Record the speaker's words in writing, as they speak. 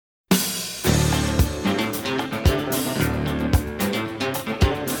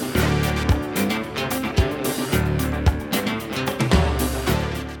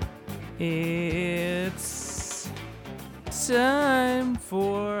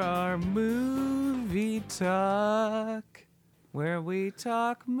for our movie talk, where we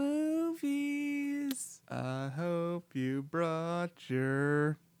talk movies. I hope you brought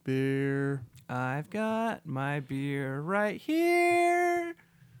your beer. I've got my beer right here.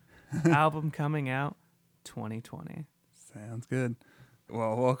 Album coming out 2020. Sounds good.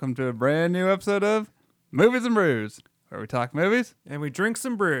 Well, welcome to a brand new episode of Movies and Brews, where we talk movies. And we drink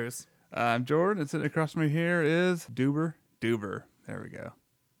some brews. I'm Jordan, and sitting across from me here is Duber. There we go.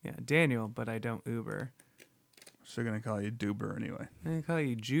 Yeah, Daniel, but I don't Uber. Still gonna call you Duber anyway. I'm gonna call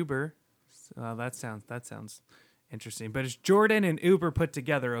you Juber. That sounds interesting. But it's Jordan and Uber put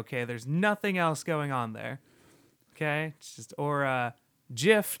together, okay? There's nothing else going on there. Okay? It's just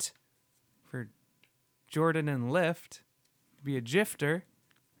Jift for Jordan and Lyft. Be a Jifter.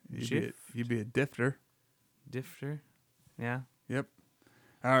 You'd be a difter. Difter. Yeah. Yep.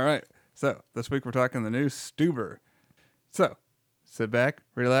 All right. So this week we're talking the new Stuber. So sit back,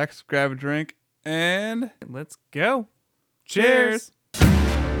 relax, grab a drink, and Let's go. Cheers.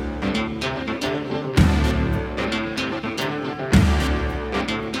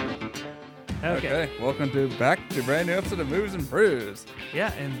 Okay. Welcome back to a brand new episode of Movies and Brews.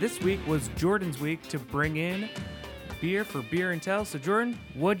 Yeah, and this week was Jordan's week to bring in beer for Beer and Tell. So Jordan,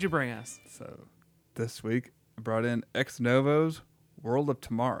 what'd you bring us? So this week I brought in Ex Novo's World of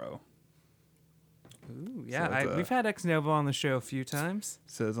Tomorrow. Ooh, yeah, So we've had Ex Novo on the show a few times.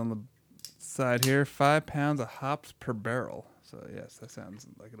 Says on the side here, 5 pounds of hops per barrel. So yes, that sounds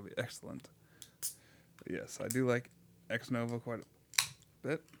like it'll be excellent. But yes, I do like Ex Novo quite a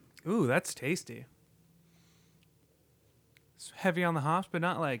bit. Ooh, that's tasty. It's heavy on the hops, but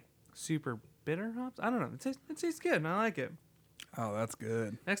not like super bitter hops. I don't know. It tastes good, and I like it. Oh, that's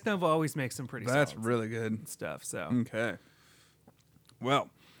good. Ex Novo always makes some pretty That's solid really good. stuff. So Okay. Well,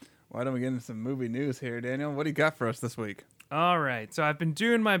 why don't we get into some movie news here, Daniel? What do you got for us this week? all right. So I've been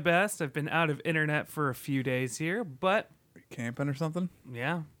doing my best. I've been out of internet for a few days here, but Are you camping or something?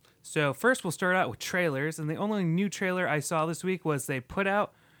 yeah. So first we'll start out with trailers, and the only new trailer I saw this week was they put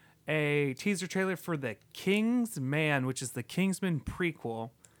out a teaser trailer for The King's Man, which is the Kingsman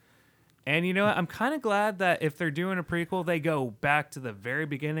prequel. And you know what? I'm kind of glad that if they're doing a prequel, they go back to the very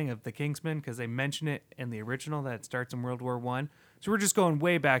beginning of The Kingsman, because they mention it in the original that it starts in World War I. So we're just going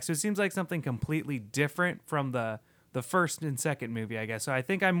way back. So it seems like something completely different from the first and second movie, I guess. So I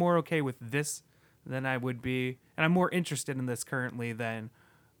think I'm more okay with this than I would be. And I'm more interested in this currently than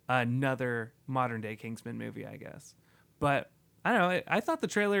another modern-day Kingsman movie, I guess. But I don't know. I thought the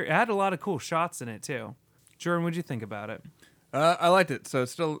trailer, it had a lot of cool shots in it, too. Jordan, what'd you think about it? I liked it. So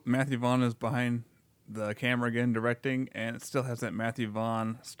it's still Matthew Vaughn is behind the camera again directing, and it still has that Matthew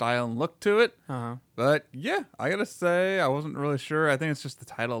Vaughn style and look to it. Uh-huh. But yeah, I gotta say, I wasn't really sure. I think it's just the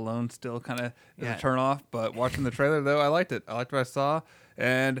title alone still kind of is a turn off. But watching the trailer, though, I liked it. I liked what I saw,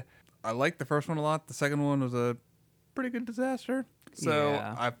 and I liked the first one a lot. The second one was a pretty good disaster. So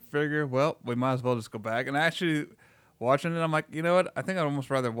Yeah. I figure, well, we might as well just go back. And actually, watching it, I'm like, you know what? I think I'd almost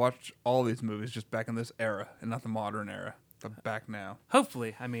rather watch all these movies just back in this era and not the modern era, but back now.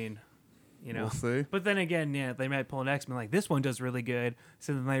 Hopefully. I mean, you know. We'll see. But then again, yeah, they might pull an X-Men like, this one does really good.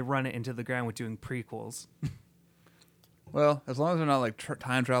 So then they run it into the ground with doing prequels. Well, as long as they're not like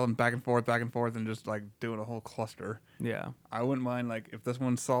time traveling back and forth, and just like doing a whole cluster. Yeah. I wouldn't mind, like, if this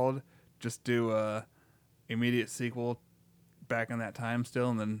one's solid, just do a immediate sequel back in that time still,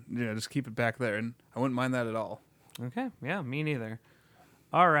 and then, you know, just keep it back there. And I wouldn't mind that at all. Okay. Yeah, me neither.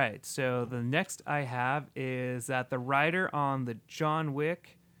 All right. So the next I have is that the writer on John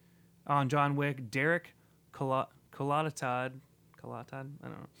Wick, Derek Colaitatad, I don't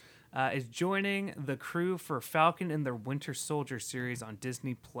know, is joining the crew for Falcon and the Winter Soldier series on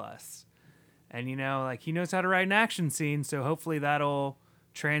Disney Plus. And, you know, like, he knows how to write an action scene, so hopefully that'll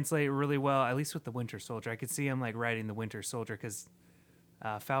translate really well, at least with the Winter Soldier. I could see him, like, writing the Winter Soldier, because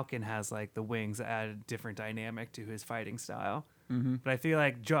Falcon has, like, the wings that add a different dynamic to his fighting style. Mm-hmm. But I feel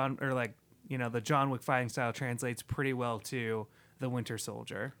like the John Wick fighting style translates pretty well to the Winter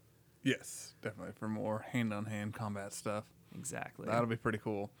Soldier. Yes, definitely, for more hand-on-hand combat stuff. Exactly. That'll be pretty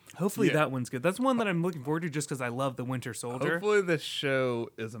cool. Hopefully that one's good. That's one that I'm looking forward to just because I love the Winter Soldier. Hopefully this show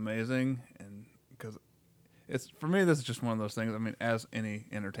is amazing, and because it's, for me, this is just one of those things. I mean, as any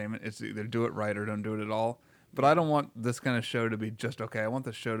entertainment, it's either do it right or don't do it at all. But I don't want this kind of show to be just okay. I want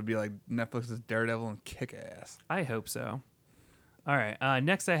the show to be like Netflix's Daredevil and kick ass. I hope so. All right.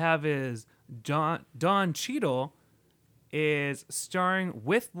 Next I have is Don Cheadle is starring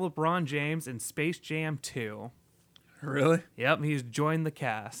with LeBron James in Space Jam 2. Really? Yep, he's joined the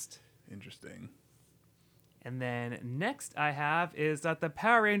cast. Interesting. And then next I have is that the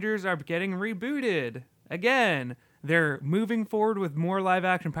Power Rangers are getting rebooted again. they're moving forward with more live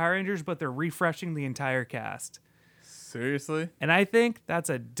action Power Rangers, but they're refreshing the entire cast. Seriously? And I think that's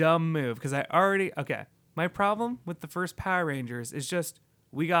a dumb move because my problem with the first Power Rangers is just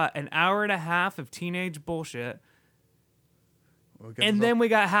we got an hour and a half of teenage bullshit, and then we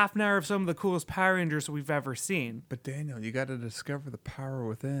got half an hour of some of the coolest Power Rangers we've ever seen. But Daniel, you got to discover the power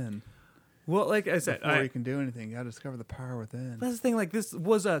within. Well, like I said, before you can do anything, you got to discover the power within. That's the thing. Like, this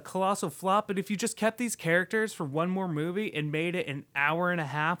was a colossal flop, but if you just kept these characters for one more movie and made it an hour and a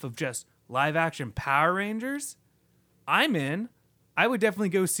half of just live action Power Rangers, I'm in. I would definitely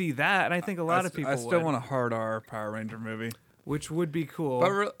go see that, and I think a lot of people I still want a hard R Power Ranger movie, which would be cool.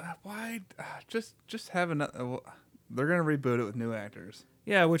 But why? Just have another. They're gonna reboot it with new actors.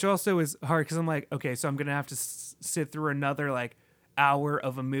 Yeah, which also is hard because I'm like, okay, so I'm gonna have to sit through another like hour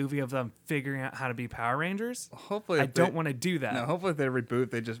of a movie of them figuring out how to be Power Rangers. Hopefully, I don't want to do that. No, hopefully if they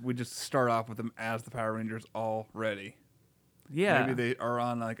reboot, we just start off with them as the Power Rangers already. Yeah, maybe they are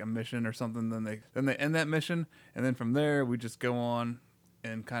on like a mission or something. Then they end that mission, and then from there we just go on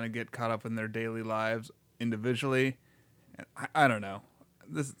and kind of get caught up in their daily lives individually. And I don't know.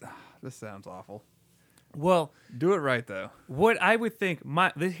 This sounds awful. Well, do it right though. What I would think,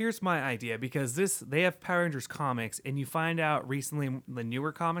 here's my idea, because they have Power Rangers comics, and you find out recently in the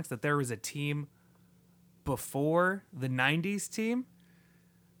newer comics that there was a team before the 90s team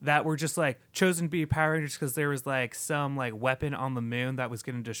that were just like chosen to be Power Rangers because there was like some like weapon on the moon that was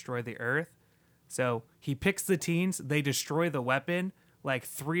going to destroy the Earth. So he picks the teens, they destroy the weapon, like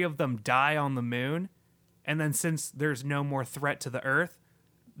 3 of them die on the moon, and then since there's no more threat to the Earth,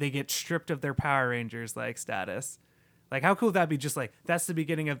 they get stripped of their Power Rangers like status. Like, how cool would that be? Just like that's the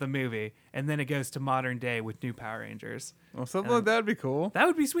beginning of the movie, and then it goes to modern day with new Power Rangers. Well, something like that would be cool. That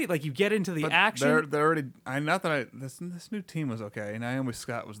would be sweet. Like, you get into the action. They're already. This new team was okay. Naomi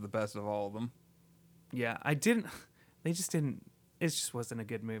Scott was the best of all of them. Yeah, They just didn't. It just wasn't a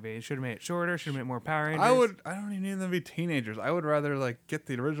good movie. It should have made it shorter. Should have made more Power Rangers. I don't even need them to be teenagers. I would rather like get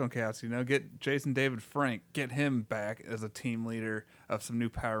the original cast. Get Jason David Frank, get him back as a team leader of some new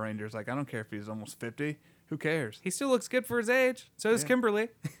Power Rangers. Like, I don't care if he's almost 50. Who cares? He still looks good for his age. So does Kimberly.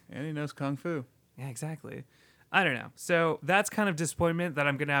 And he knows Kung Fu. Yeah, exactly. I don't know. So that's kind of disappointment that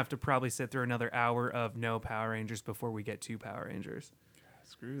I'm going to have to probably sit through another hour of no Power Rangers before we get to Power Rangers.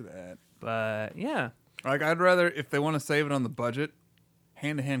 Screw that. But, yeah. Like, I'd rather, if they want to save it on the budget,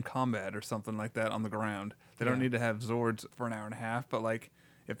 hand-to-hand combat or something like that on the ground. They don't need to have Zords for an hour and a half, but, like,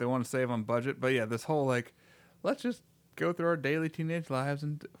 if they want to save on budget. But, yeah, this whole, like, let's just go through our daily teenage lives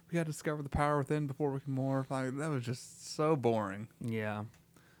and we got to discover the power within before we can morph. Like, that was just so boring. Yeah.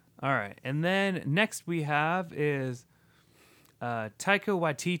 All right. And then next we have is Taika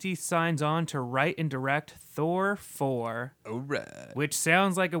Waititi signs on to write and direct Thor 4. All right. Which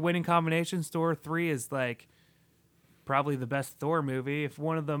sounds like a winning combination. Thor 3 is like probably the best Thor movie. If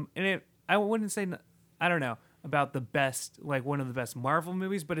one of them, I wouldn't say, I don't know about the best, like one of the best Marvel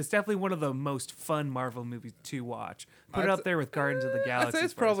movies, but it's definitely one of the most fun Marvel movies to watch. Put it up there with Guardians of the Galaxy. I'd say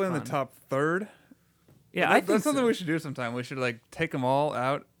it's probably in the top third. Yeah, I think that's something we should do sometime. We should like take them all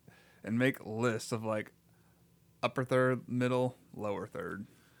out and make lists of like upper third, middle, lower third.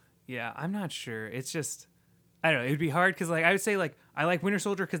 Yeah, I'm not sure. It's just, I don't know. It'd be hard because like I would say like I like Winter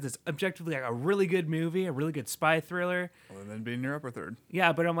Soldier because it's objectively like a really good movie, a really good spy thriller. Well, then be in your upper third.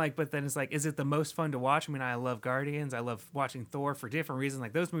 Yeah, but I'm like, but then it's like, is it the most fun to watch? I mean, I love Guardians. I love watching Thor for different reasons.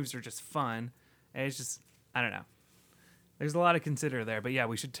 Like those movies are just fun. And it's just, I don't know. There's a lot to consider there, but yeah,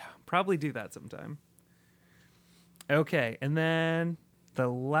 we should probably do that sometime. Okay, and then the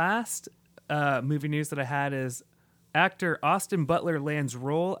last movie news that I had is actor Austin Butler lands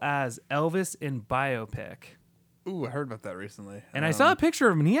role as Elvis in biopic. Ooh, I heard about that recently. And I saw a picture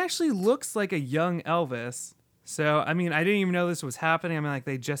of him, and he actually looks like a young Elvis. So, I mean, I didn't even know this was happening. I mean, like,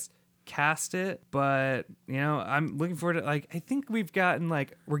 they just cast it. But, I'm looking forward to, like, I think we're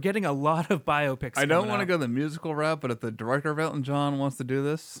getting a lot of biopics. I don't want to go the musical route, but if the director of Elton John wants to do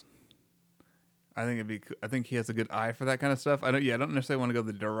this, I think he has a good eye for that kind of stuff. I don't necessarily want to go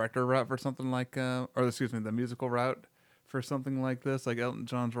the director route for something like, the musical route for something like this, like Elton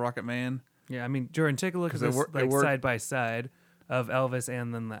John's Rocket Man. Yeah, I mean, Jordan, take a look at this side by side of Elvis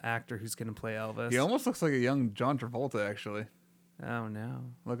and then the actor who's going to play Elvis. He almost looks like a young John Travolta, actually. Oh, no.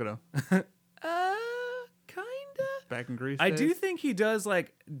 Look at him. Kinda. Back in Greece. I do think he does,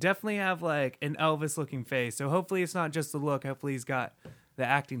 like, definitely have, like, an Elvis-looking face. So hopefully it's not just the look. Hopefully he's got the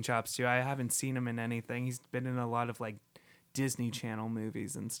acting chops, too. I haven't seen him in anything. He's been in a lot of, like, Disney Channel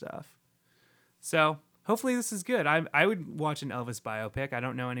movies and stuff. So hopefully this is good. I would watch an Elvis biopic. I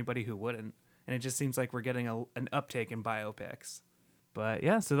don't know anybody who wouldn't. And it just seems like we're getting an uptake in biopics. But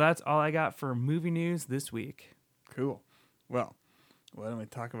yeah, so that's all I got for movie news this week. Cool. Well, why don't we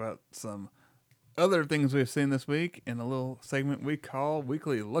talk about some other things we've seen this week in a little segment we call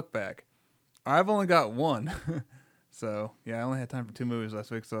Weekly Look Back. I've only got one. So, yeah, I only had time for 2 movies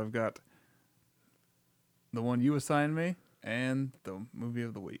last week, so I've got the one you assigned me and the movie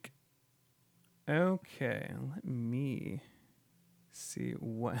of the week. Okay, let me see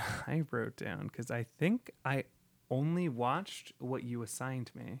what I wrote down, because I think I only watched what you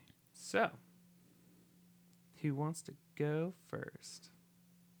assigned me. So, who wants to go first?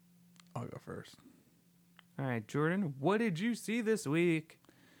 I'll go first. All right, Jordan, what did you see this week?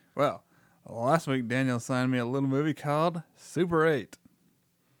 Well, last week Daniel assigned me a little movie called Super 8.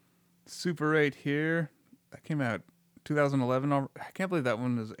 Super 8 here. That came out 2011. I can't believe that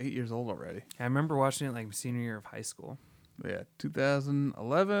one is 8 years old already. I remember watching it like senior year of high school. Yeah,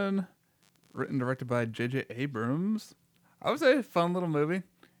 2011. Written and directed by J.J. Abrams. I would say a fun little movie.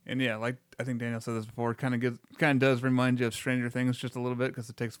 And yeah, like I think Daniel said this before, it kind of does remind you of Stranger Things just a little bit because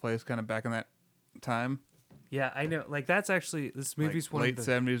it takes place kind of back in that time. Yeah, I know. Like that's actually this movie's like one late of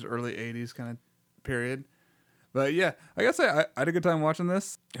the 70s, early 80s kind of period. But yeah, I gotta say I had a good time watching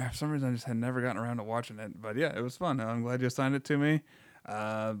this. Yeah, for some reason I just had never gotten around to watching it. But yeah, it was fun. I'm glad you assigned it to me.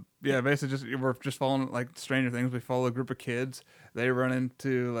 Yeah, basically we're just following like Stranger Things. We follow a group of kids. They run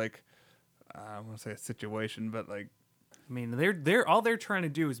into like I want to say a situation, but like I mean, they're all they're trying to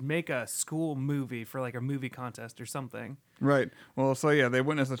do is make a school movie for like a movie contest or something. right. Well, so yeah, they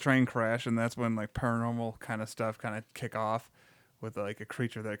witness a train crash, and that's when like paranormal kind of stuff kind of kick off with like a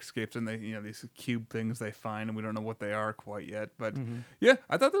creature that escapes, and they these cube things they find, and we don't know what they are quite yet. But yeah,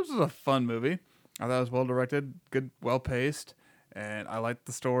 I thought this was a fun movie. I thought it was well directed, good, well paced, and I liked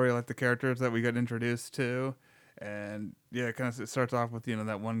the story. I liked the characters that we got introduced to, and yeah, it starts off with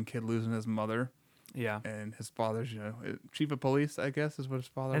that one kid losing his mother. Yeah. And his father's, chief of police, I guess, is what his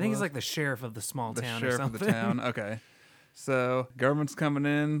father was. I think he's like the sheriff of the small the town sheriff or something. of the town. Okay. So government's coming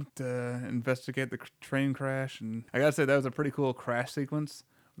in to investigate the train crash. And I got to say, that was a pretty cool crash sequence.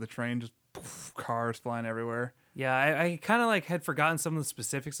 The train just, cars flying everywhere. Yeah, I kind of like had forgotten some of the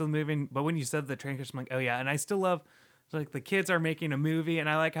specifics of the movie, but when you said the train crash, I'm like, oh yeah. And I still love, like, the kids are making a movie, and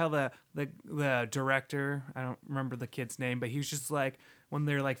I like how the director, I don't remember the kid's name, but he was just like, when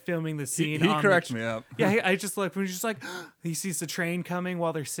they're like filming the scene, he cracked me up. Yeah, I just like when he's just like he sees the train coming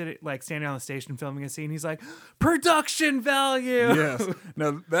while they're standing on the station filming a scene. He's like, production value. Yes,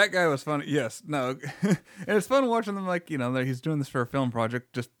 no, that guy was funny. Yes, no, and it's fun watching them. Like he's doing this for a film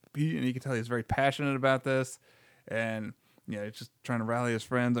project. And you can tell he's very passionate about this, and he's just trying to rally his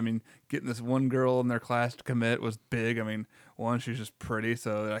friends. I mean, getting this one girl in their class to commit was big. I mean, one, she's just pretty,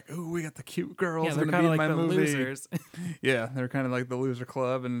 so they're like, "Ooh, we got the cute girls Yeah, they're going to be in like my the movie." Losers. Yeah, they're kind of like the loser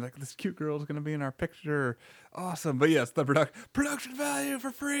club, and like this cute girl's going to be in our picture. Awesome, but yes, the production value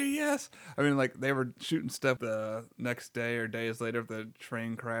for free. Yes, I mean, like they were shooting stuff the next day or days later. The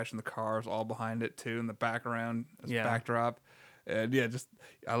train crash and the cars all behind it too, in the background as backdrop. And yeah,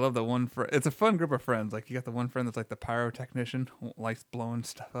 I love the one friend. It's a fun group of friends. Like you got the one friend that's like the pyrotechnician, who likes blowing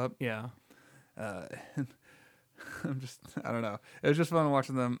stuff up. Yeah. I don't know. It was just fun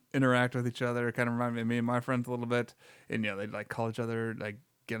watching them interact with each other. It kind of reminded me of me and my friends a little bit. And they'd like call each other, like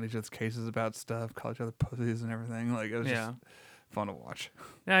get in each other's cases about stuff, call each other pussies and everything. Like it was just fun to watch.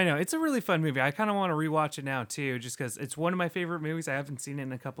 Yeah, I know. It's a really fun movie. I kind of want to rewatch it now too, just because it's one of my favorite movies. I haven't seen it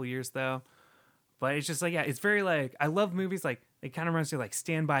in a couple years though. But it's just like, it's very like, I love movies like, it kind of reminds me of like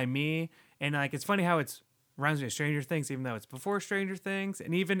Stand By Me. And like, it's funny how it reminds me of Stranger Things, even though it's before Stranger Things.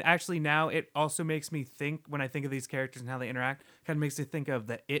 And even actually now, it also makes me think, when I think of these characters and how they interact, kind of makes me think of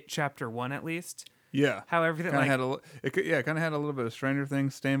the It Chapter 1 at least. Yeah. How everything kind of kind of had a little bit of Stranger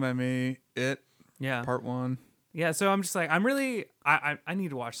Things, Stand By Me, It, Part 1. Yeah, so I'm just like, I'm really, I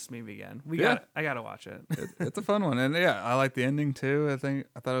need to watch this movie again. I gotta watch it. It's a fun one, and yeah, I like the ending too. I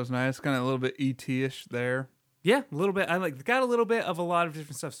thought it was nice, kind of a little bit ET-ish there. Yeah, a little bit. Got a little bit of a lot of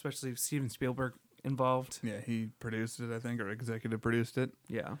different stuff, especially with Steven Spielberg involved. Yeah, he produced it, I think, or executive produced it.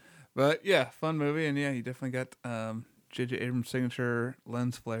 Yeah, but yeah, fun movie, and yeah, he definitely got J.J. Abrams' signature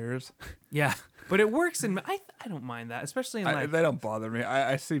lens flares. Yeah, but it works, and I don't mind that, especially in they don't bother me.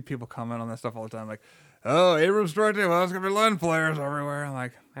 I see people comment on that stuff all the time, like, oh, Abrams directed, well, there's going to be lens flares everywhere. I'm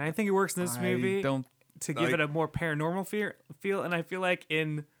like... And I think it works in this movie to give it a more paranormal feel, and I feel like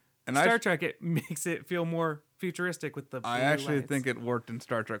in Star Trek, it makes it feel more futuristic with the blue I actually lights. think it worked in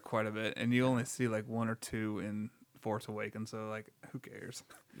Star Trek quite a bit, and you only see like one or two in Force Awakens, so like, who cares?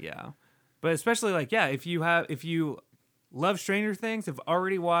 Yeah. But especially like, if you love Stranger Things, have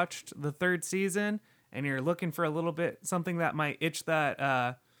already watched the 3rd season, and you're looking for a little bit, something that might itch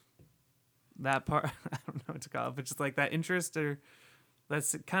that... that part, I don't know what to call it, but just like that interest or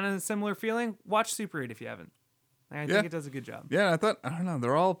that's kind of a similar feeling. Watch Super 8 if you haven't. I think it does a good job. Yeah, I don't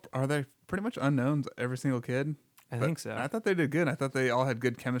know. Are they pretty much unknowns, every single kid? I think so. I thought they did good. I thought they all had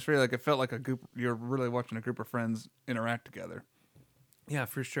good chemistry. Like, it felt like a group, you're really watching a group of friends interact together. Yeah,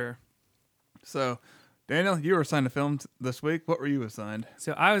 for sure. So, Daniel, you were assigned a film this week. What were you assigned?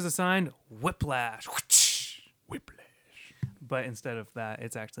 So I was assigned Whiplash. Whiplash. But instead of that,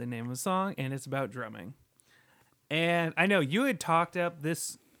 it's actually the name of a song, and it's about drumming. And I know you had talked up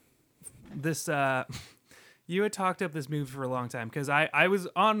this you had talked up this movie for a long time, because I was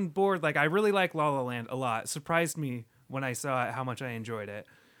on board. Like, I really like La La Land a lot. It surprised me when I saw it how much I enjoyed it.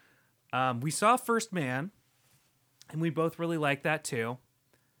 We saw First Man, and we both really liked that too.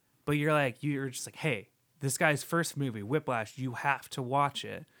 But you're just like, hey, this guy's first movie, Whiplash, you have to watch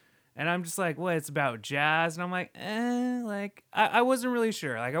it. And I'm just like, well, it's about jazz. And I'm like, I wasn't really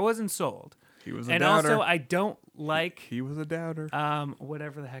sure. Like, I wasn't sold. He was a and doubter. also, I don't like He was a doubter.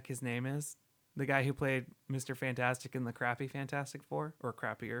 whatever the heck his name is. The guy who played Mr. Fantastic in the crappy Fantastic Four, or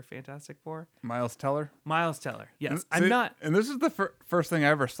crappier Fantastic Four. Miles Teller. Miles Teller. Yes. And, I'm not. And this is the first thing I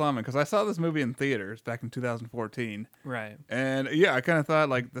ever saw him in, because I saw this movie in theaters back in 2014. Right. And yeah, I kind of thought,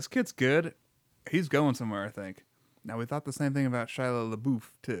 like, this kid's good. He's going somewhere, I think. Now, we thought the same thing about Shia LaBeouf,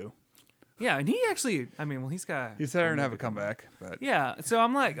 too. Yeah, and he actually, he's got... He's starting to have a comeback. But Yeah, so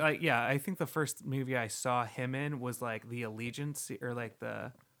I'm like, yeah, I think the first movie I saw him in was, like, the Allegiance, or, like,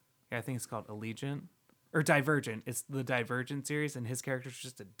 I think it's called Allegiant, or Divergent. It's the Divergent series, and his character's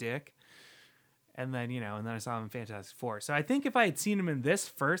just a dick. And then, and then I saw him in Fantastic Four. So I think if I had seen him in this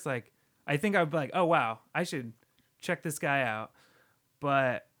first, like, I think I would be like, oh, wow, I should check this guy out.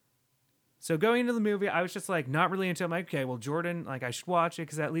 But... So going into the movie, I was just like not really into it. I'm like, okay, well, Jordan, like I should watch it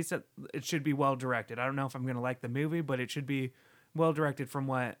because at least it should be well directed. I don't know if I'm gonna like the movie, but it should be well directed from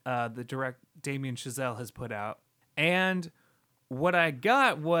what the Damien Chazelle has put out. And what I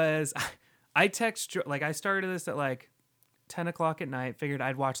got was I started this at like 10 o'clock at night. Figured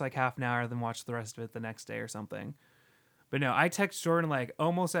I'd watch like half an hour, then watch the rest of it the next day or something. But no, I text Jordan like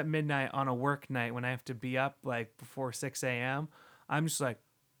almost at midnight on a work night when I have to be up like before 6 a.m. I'm just like,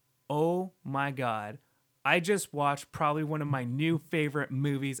 oh my God, I just watched probably one of my new favorite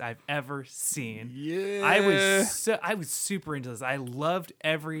movies I've ever seen. yeah. I was super into this. I loved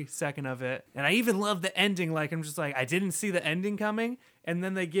every second of it. And I even loved the ending. Like, I'm just like, I didn't see the ending coming. And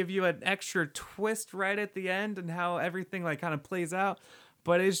then they give you an extra twist right at the end and how everything like kind of plays out.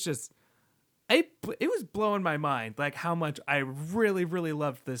 But it's just, it was blowing my mind, like how much I really, really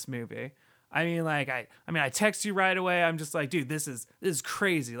loved this movie. I text you right away. I'm just like, dude, this is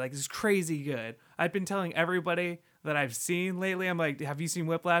crazy. Like, this is crazy good. I've been telling everybody that I've seen lately. I'm like, have you seen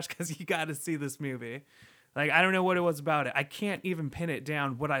Whiplash? Because you got to see this movie. Like, I don't know what it was about it. I can't even pin it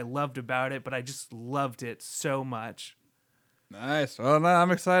down what I loved about it, but I just loved it so much. Nice. Well, no,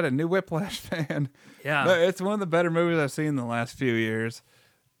 I'm excited. New Whiplash fan. Yeah. No, it's one of the better movies I've seen in the last few years.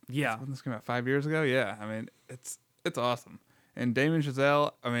 Yeah. When this came out 5 years ago? Yeah. I mean, it's awesome. And Damien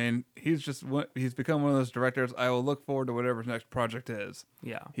Chazelle, I mean, he's become one of those directors. I will look forward to whatever his next project is.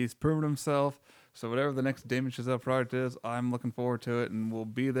 Yeah. He's proven himself. So whatever the next Damien Chazelle project is, I'm looking forward to it, and we'll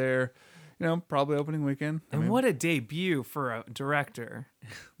be there. Probably opening weekend. What a debut for a director.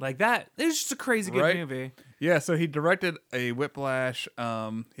 Like that. It's just a crazy good movie. Yeah, so he directed a Whiplash.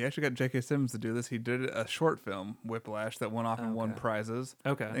 He actually got J.K. Simmons to do this. He did a short film, Whiplash, that went off and won prizes.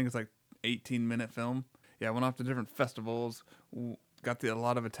 Okay. I think it's like 18-minute film. Yeah, went off to different festivals, got a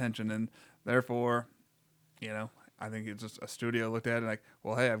lot of attention, and therefore, I think it's just a studio looked at it like,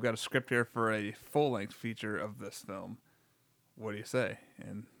 well, hey, I've got a script here for a full-length feature of this film. What do you say?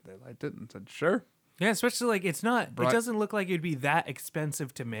 And they liked it and said, sure. Yeah, especially like it doesn't look like it'd be that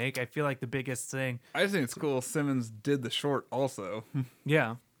expensive to make. I feel like the biggest thing. I just think it's cool Simmons did the short also.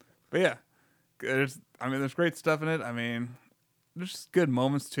 Yeah. But yeah, there's great stuff in it. I mean, there's just good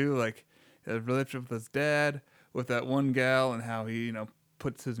moments too, like his relationship with his dad, with that one gal, and how he,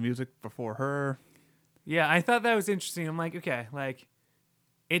 puts his music before her. Yeah, I thought that was interesting. I'm like, okay, like,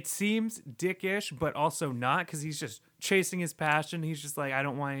 it seems dickish, but also not, because he's just chasing his passion. He's just like, I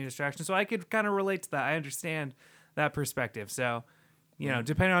don't want any distraction. So I could kind of relate to that. I understand that perspective. So,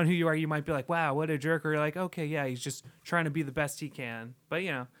 depending on who you are, you might be like, wow, what a jerk. Or you're like, okay, yeah, he's just trying to be the best he can. But,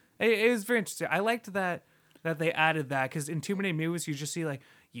 it was very interesting. I liked that they added that, because in too many movies, you just see, like,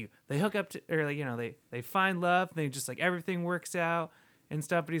 they hook up to, or like, they find love, they just like everything works out and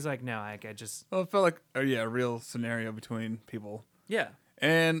stuff. But he's like, no, I just. Well, it felt like a real scenario between people. Yeah.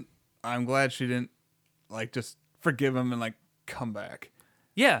 And I'm glad she didn't like just forgive him and like come back.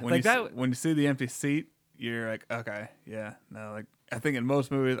 Yeah, when you see the empty seat, you're like, okay, yeah, no, like I think in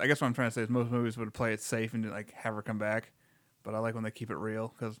most movies, I guess what I'm trying to say is most movies would play it safe and like have her come back. But I like when they keep it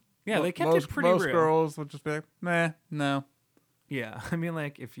real, because Yeah, they kept it pretty most real. girls would just be like, meh, no. Yeah, I mean,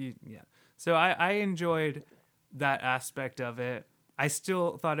 like yeah. So I enjoyed that aspect of it. I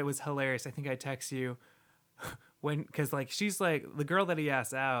still thought it was hilarious. I think I text you because like she's like the girl that he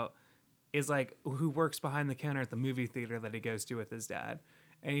asks out is like who works behind the counter at the movie theater that he goes to with his dad,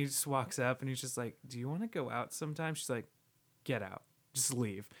 and he just walks up and he's just like, "Do you want to go out sometime?" She's like, "Get out, just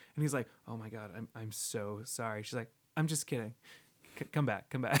leave." And he's like, "Oh my god, I'm so sorry." She's like, "I'm just kidding. Come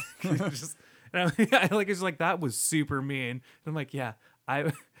back." Just, and I like it's like that was super mean. And I'm like, yeah,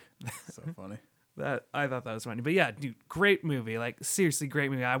 So funny. that I thought that was funny. But yeah, dude, great movie. Like seriously, great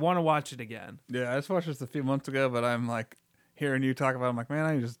movie. I want to watch it again. Yeah, I just watched this a few months ago, but I'm like hearing you talk about it, I'm like, man,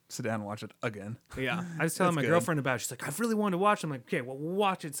 I need to just sit down and watch it again. But yeah, I was telling It's my good. girlfriend about it. She's like, I've really wanted to watch it. I'm like, okay, well, we'll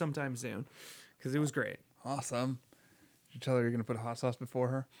watch it sometime soon because it was great. Awesome. Did you tell her you're going to put hot sauce before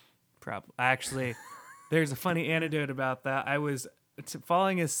her? Probably. Actually, there's a funny anecdote about that. I was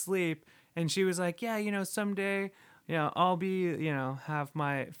falling asleep, and she was like, "Yeah, someday, I'll be,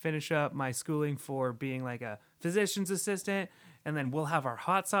 finish up my schooling for being like a physician's assistant, and then we'll have our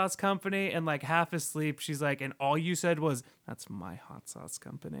hot sauce company." And like half asleep, she's like, "And all you said was, that's my hot sauce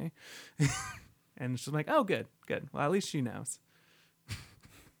company." And she's like, "Oh, good. Well, at least she knows."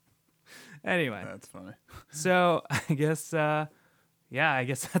 Anyway. That's funny. So I guess, I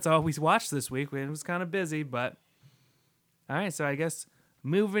guess that's all we watched this week. It was kind of busy, but all right. So I guess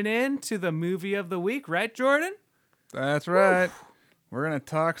moving into the movie of the week, right, Jordan? That's right. We're going to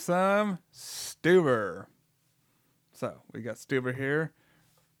talk some Stuber. So we got Stuber here,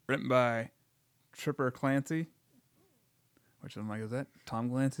 written by Tripper Clancy, which I'm like, is that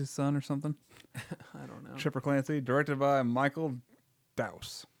Tom Clancy's son or something? I don't know. Tripper Clancy, directed by Michael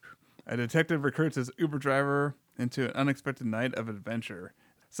Dowse. A detective recruits his Uber driver into an unexpected night of adventure.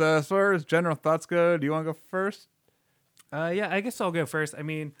 So as far as general thoughts go, do you want to go first? Yeah, I guess I'll go first. I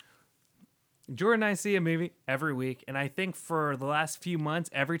mean, Jordan and I see a movie every week, and I think for the last few months,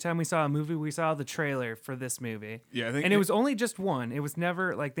 every time we saw a movie, we saw the trailer for this movie. Yeah, I think and it was only just one. It was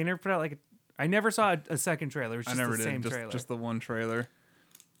never like they never put out like I never saw a second trailer. It was just I never the did. same trailer. Just the one trailer.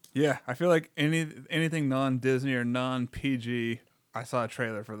 Yeah, I feel like anything non-Disney or non-PG, I saw a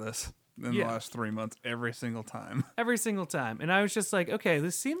trailer for this in the last 3 months every single time. Every single time. And I was just like, okay,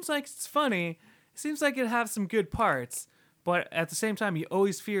 this seems like it's funny. It seems like it has some good parts. But at the same time, you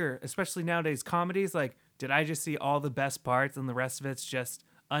always fear, especially nowadays, comedies, like, did I just see all the best parts and the rest of it's just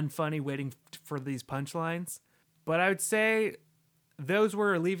unfunny waiting for these punchlines? But I would say those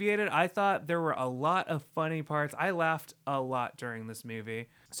were alleviated. I thought there were a lot of funny parts. I laughed a lot during this movie.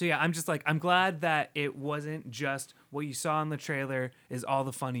 So yeah, I'm just like, I'm glad that it wasn't just what you saw in the trailer is all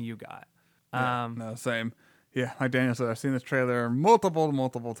the funny you got. No, same. Yeah, like Daniel said, I've seen this trailer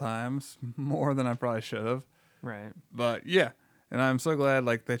multiple times, more than I probably should have. Right. But yeah, and I'm so glad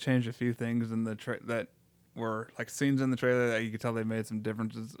like they changed a few things in the that were like scenes in the trailer that you could tell they made some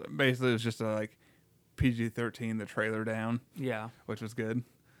differences. Basically, it was just a like PG-13 the trailer down, Yeah. which was good.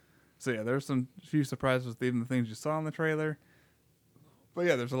 So yeah, there's some few surprises with even the things you saw in the trailer. But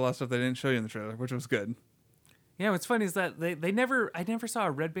yeah, there's a lot of stuff they didn't show you in the trailer, which was good. Yeah, what's funny is that I never saw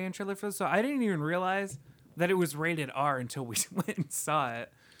a Red Band trailer for this, so I didn't even realize that it was rated R until we went and saw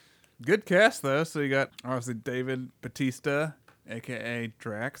it. Good cast though. So you got obviously David Bautista, aka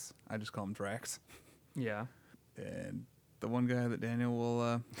Drax. I just call him Drax. Yeah. And the one guy that Daniel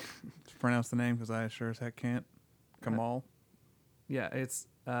will pronounce the name because I sure as heck can't. Kamal Yeah, it's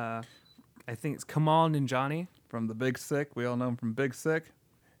I think it's Kamal Nanjiani. from The Big Sick. We all know him from Big Sick.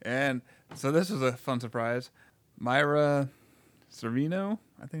 And so this was a fun surprise. Myra Sorvino,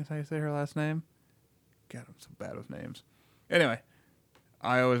 I think that's how you say her last name. God, I'm so bad with names. Anyway,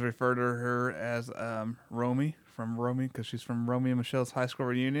 I always refer to her as Romy from Romy because she's from Romeo and Michelle's high school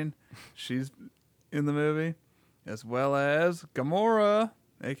reunion. She's in the movie, as well as Gamora,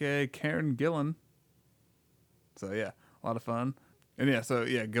 a.k.a. Karen Gillan. So, yeah, a lot of fun. And, yeah, so,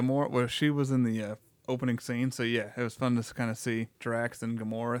 yeah, Gamora, well, she was in the opening scene. So, yeah, it was fun to kind of see Drax and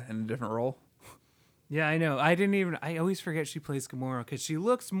Gamora in a different role. Yeah, I know. I always forget she plays Gamora because she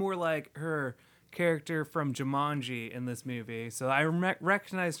looks more like her character from Jumanji in this movie. So I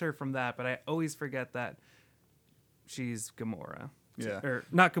recognized her from that, but I always forget that she's Gamora. Yeah. Or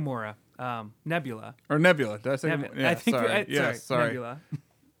not Gamora, Nebula. Or Nebula. Did I say Nebula. Yeah, I think sorry. Sorry. Nebula.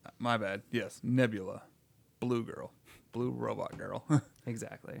 My bad. Yes, Nebula. Blue girl. Blue robot girl.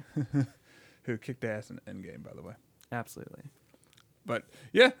 Exactly. Who kicked ass in Endgame, by the way. Absolutely. But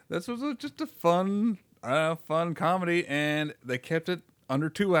yeah, this was just a fun comedy, and they kept it under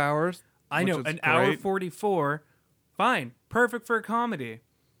 2 hours. I know, an hour 44, fine, perfect for a comedy.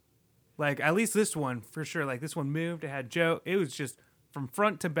 Like at least this one for sure. Like this one moved. It had Joe. It was just from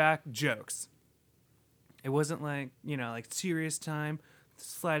front to back jokes. It wasn't like, like serious time,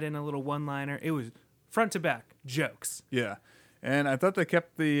 slide in a little one-liner. It was front to back jokes. Yeah. And I thought they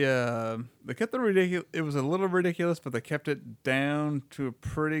kept the ridiculous. It was a little ridiculous, but they kept it down to a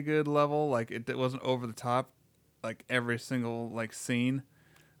pretty good level. Like it wasn't over the top, like every single like scene.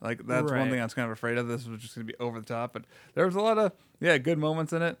 Like that's one thing I was kind of afraid of. This was just gonna be over the top, but there was a lot of good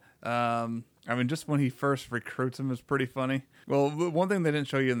moments in it. I mean, just when he first recruits him is pretty funny. Well, one thing they didn't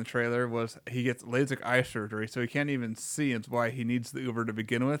show you in the trailer was he gets LASIK eye surgery, so he can't even see. It's why he needs the Uber to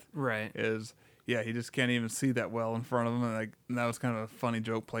begin with. Right. He just can't even see that well in front of him, and that was kind of a funny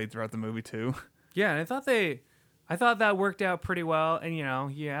joke played throughout the movie too. Yeah, and I thought that worked out pretty well, and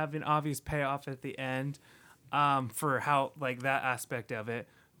you have an obvious payoff at the end, for how like that aspect of it.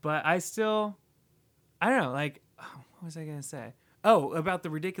 But I don't know, like, what was I gonna say? Oh, about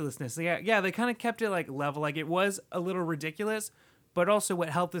the ridiculousness. Yeah, they kind of kept it like level. Like it was a little ridiculous, but also what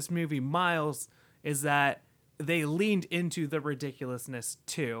helped this movie miles is that they leaned into the ridiculousness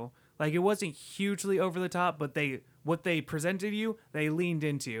too. Like it wasn't hugely over the top, but what they presented you, they leaned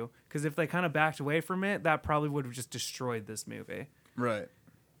into. Because if they kind of backed away from it, that probably would have just destroyed this movie. Right.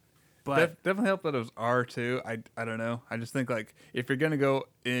 But definitely helped that it was R2. I don't know. I just think like if you're gonna go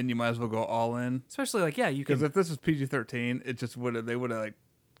in, you might as well go all in. Especially like you can. Because if this was PG-13, it just would have like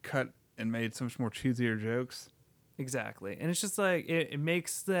cut and made so much more cheesier jokes. Exactly, and it's just like it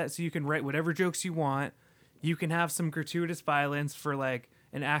makes that so you can write whatever jokes you want. You can have some gratuitous violence for like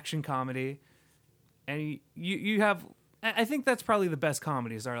an action comedy, and you have. I think that's probably the best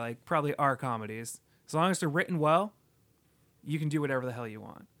comedies are like probably our comedies. As long as they're written well, you can do whatever the hell you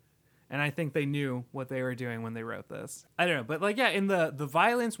want. And I think they knew what they were doing when they wrote this. I don't know, but like in the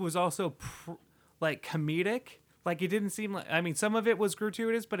violence was also like comedic. Like it didn't seem like some of it was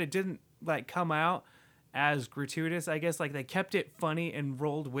gratuitous, but it didn't like come out as gratuitous. I guess like they kept it funny and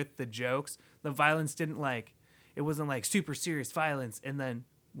rolled with the jokes. The violence didn't like it wasn't like super serious violence and then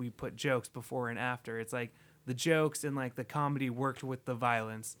we put jokes before and after. It's like the jokes and like the comedy worked with the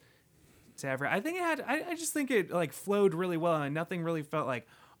violence. I think it had. I just think it like flowed really well and nothing really felt like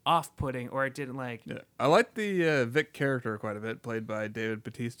off-putting or it didn't like. Yeah, I like the Vic character quite a bit, played by David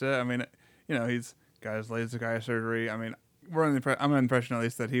Bautista. I mean, he's got his LASIK eye surgery. I mean, I'm an impression at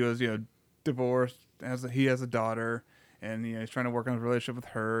least that he was divorced. He has a daughter, and he's trying to work on his relationship with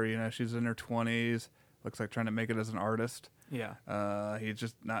her. She's in her 20s. Looks like trying to make it as an artist. Yeah. He's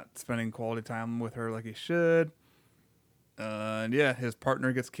just not spending quality time with her like he should. And his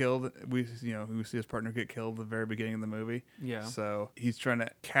partner gets killed. We see his partner get killed at the very beginning of the movie. Yeah. So he's trying to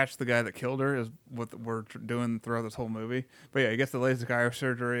catch the guy that killed her is what we're doing throughout this whole movie. But he gets the LASIK eye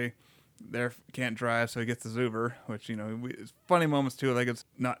surgery. Can't drive, so he gets his Uber, which it's funny moments too. Like it's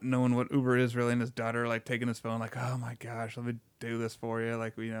not knowing what Uber is really, and his daughter like taking his phone, like, oh my gosh, let me do this for you.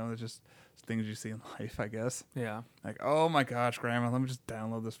 Like it's just things you see in life, I guess. Yeah. Like, oh my gosh, Grandma, let me just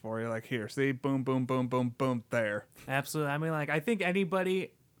download this for you. Like, here, see, boom, boom, boom, boom, boom, there. Absolutely. I think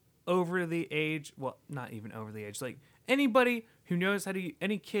anybody over the age, well, not even over the age, like anybody who knows how to,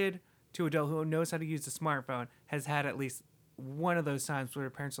 any kid to adult who knows how to use a smartphone has had at least one of those times where their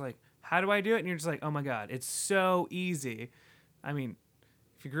parents are like, how do I do it? And you're just like, oh my God, it's so easy. If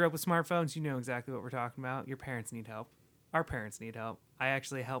you grew up with smartphones, you know exactly what we're talking about. Your parents need help. Our parents need help. I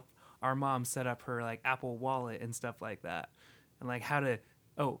actually helped our mom set up her like Apple Wallet and stuff like that. And like how to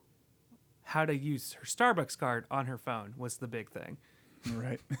use her Starbucks card on her phone was the big thing.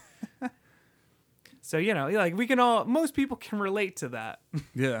 Right. So, like most people can relate to that.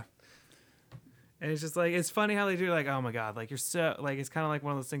 Yeah. And it's just like, it's funny how they do like, oh my God, like you're so, like, it's kind of like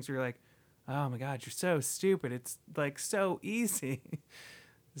one of those things where you're like, oh my God, you're so stupid. It's like so easy.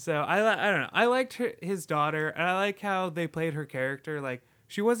 So I don't know. I liked his daughter and I like how they played her character. Like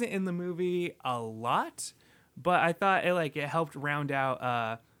she wasn't in the movie a lot, but I thought it helped round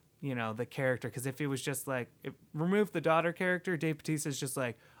out, the character. Cause if it was just like, remove the daughter character, Dave Bautista's just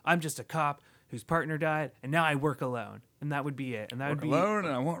like, I'm just a cop whose partner died and now I work alone. And that would be it. And that would be alone,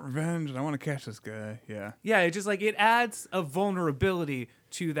 and I want revenge, and I want to catch this guy. Yeah. Yeah, it just it adds a vulnerability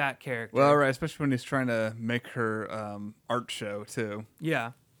to that character. Well, right, especially when he's trying to make her art show too.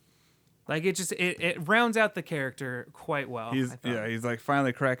 Yeah. Like it rounds out the character quite well. He's like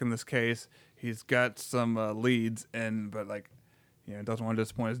finally cracking this case. He's got some leads, but doesn't want to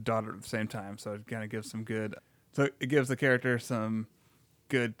disappoint his daughter at the same time. So it kind of gives some good. So it gives the character some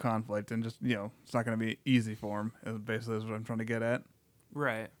good conflict, and just it's not going to be easy for him. Basically, is what I'm trying to get at.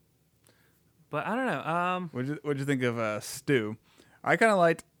 Right. But I don't know. What'd you think of Stu? I kind of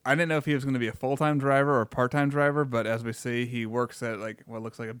liked I didn't know if he was going to be a full-time driver or a part-time driver, but as we see, he works at like what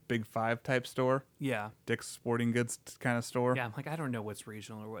looks like a Big Five type store, Yeah. Dick's Sporting Goods kind of store. Yeah, I'm like, I don't know what's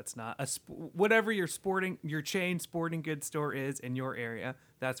regional or what's not. Whatever your chain sporting goods store is in your area,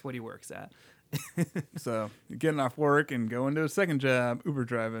 that's what he works at. So getting off work and going to his second job, Uber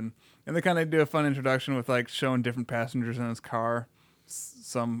driving, and they kind of do a fun introduction with like showing different passengers in his car.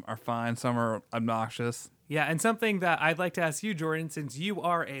 Some are fine, some are obnoxious. Yeah, and something that I'd like to ask you, Jordan, since you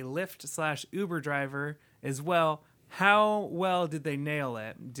are a Lyft/Uber driver as well, how well did they nail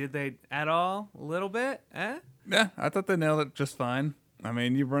it? Did they at all? A little bit? Yeah, I thought they nailed it just fine. I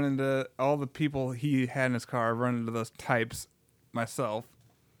mean, you run into all the people he had in his car. I've run into those types myself.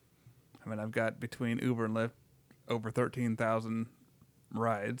 I mean, I've got between Uber and Lyft over 13,000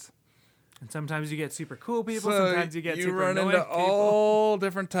 rides. And sometimes you get super cool people. So Sometimes you get you super run annoying into people. all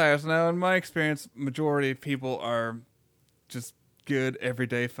different types. Now, in my experience, majority of people are just good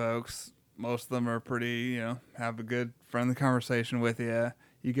everyday folks. Most of them are pretty, have a good friendly conversation with you.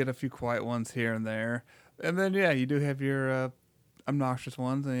 You get a few quiet ones here and there. And then, yeah, you do have your obnoxious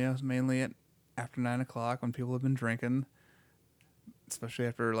ones. And, it's mainly after 9 o'clock when people have been drinking. Especially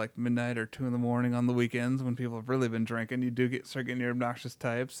after like midnight or 2 a.m. on the weekends when people have really been drinking, you do start getting your obnoxious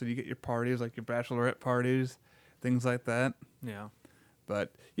types, and you get your parties like your bachelorette parties, things like that. Yeah.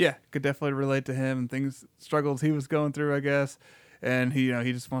 But yeah, could definitely relate to him and struggles he was going through, I guess. And he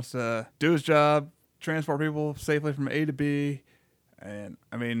just wants to do his job, transport people safely from A to B, and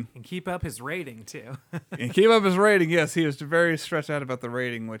and keep up his rating too. and keep up his rating. Yes, he was very stretched out about the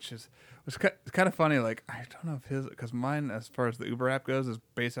rating, which was kind of funny. Like, I don't know if because mine, as far as the Uber app goes, is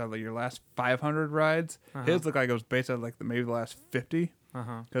based on like your last 500 rides. His looked like it was based on like maybe the last 50.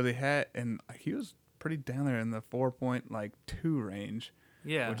 Because he was pretty down there in the 4.2 range.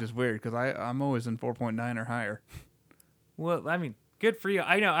 Yeah, which is weird because I'm always in 4.9 or higher. Well, I mean, good for you.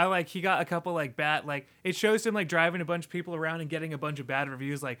 I know. He got a couple like bad, like it shows him like driving a bunch of people around and getting a bunch of bad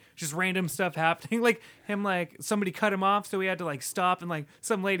reviews, like just random stuff happening. Like him, like somebody cut him off, so he had to like stop, and like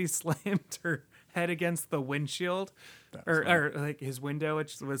some lady slammed her head against the windshield or like his window,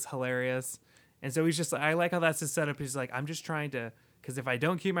 which was hilarious. And so he's just, I like how that's his setup. He's like, I'm just trying to, because if I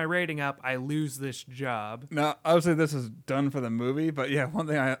don't keep my rating up, I lose this job. Now, obviously, this is done for the movie, but yeah, one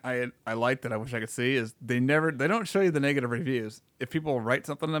thing I like that I wish I could see is they don't show you the negative reviews. If people write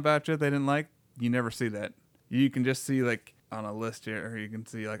something about you they didn't like, you never see that. You can just see like on a list here, or you can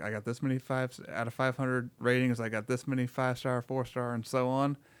see like I got this many 5 out of 500 ratings, I got this many 5-star, 4-star, and so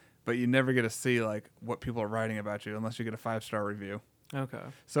on. But you never get to see like what people are writing about you unless you get a 5-star review. Okay.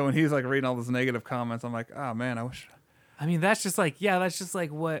 So when he's like reading all those negative comments, I'm like, oh man, I wish. I mean, that's just like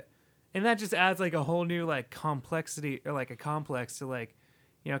what, and that just adds like a whole new like complexity or like a complex to like,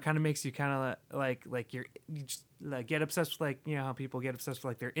 kind of makes you kind of like you just like get obsessed with like, how people get obsessed with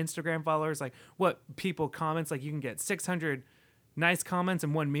like their Instagram followers, like what people comments, like you can get 600 nice comments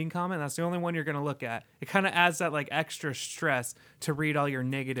and one mean comment. That's the only one you're going to look at. It kind of adds that like extra stress to read all your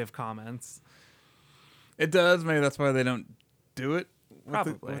negative comments. It does. Maybe that's why they don't do it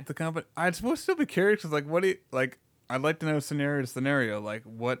Probably. with the company. I'd supposed to still be curious because like, what do you like? I'd like to know scenario to scenario, like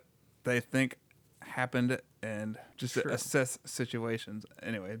what they think happened and just to assess situations.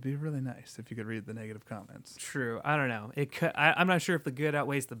 Anyway, it'd be really nice if you could read the negative comments. True. I don't know. It could. I'm not sure if the good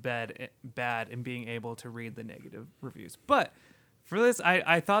outweighs the bad in being able to read the negative reviews. But for this,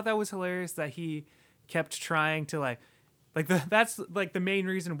 I thought that was hilarious that he kept trying to that's like the main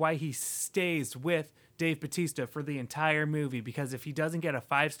reason why he stays with Dave Bautista for the entire movie, because if he doesn't get a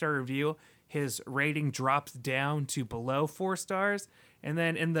 5-star review, his rating drops down to below 4 stars, and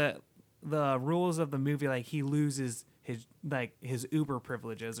then in the rules of the movie, like he loses his Uber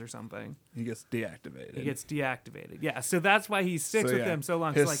privileges or something. He gets deactivated. Yeah, so that's why he sticks with them so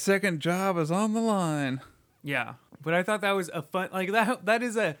long. His second job is on the line. Yeah, but I thought that was a fun, like that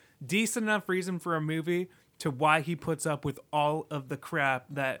is a decent enough reason for a movie to why he puts up with all of the crap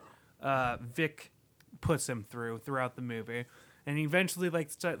that Vic puts him throughout the movie. And eventually,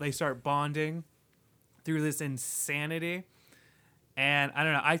 they start bonding through this insanity. And I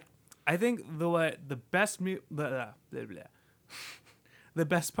don't know. I think the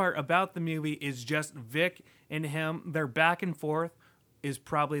best part about the movie is just Vic and him. Their back and forth is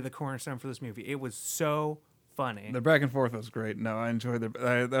probably the cornerstone for this movie. It was so funny. Their back and forth was great. No, I enjoyed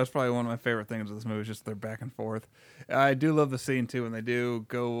that was probably one of my favorite things of this movie, is just their back and forth. I do love the scene too when they do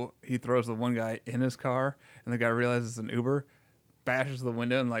go. He throws the one guy in his car, and the guy realizes it's an Uber, bashes the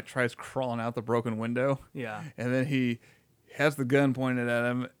window and like tries crawling out the broken window. Yeah. And then he has the gun pointed at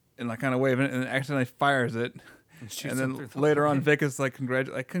him and like kind of waving it, and accidentally fires it. And then later on, Vic is like,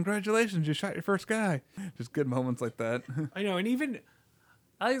 congratulations, you shot your first guy. Just good moments like that. I know, and even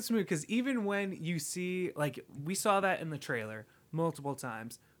I like this movie because even when you see, like, we saw that in the trailer multiple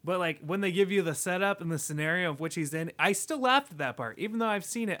times, but like when they give you the setup and the scenario of which he's in, I still laughed at that part, even though I've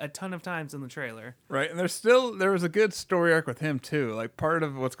seen it a ton of times in the trailer. Right, and there was a good story arc with him too. Like part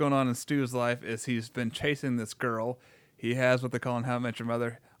of what's going on in Stu's life is he's been chasing this girl. He has what they call in How I Met Your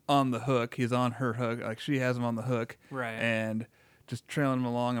Mother on the hook. He's on her hook, like she has him on the hook, Right. and just trailing him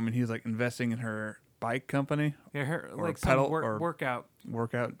along. I mean, he's like investing in her bike company, Yeah, her or like pedal, some or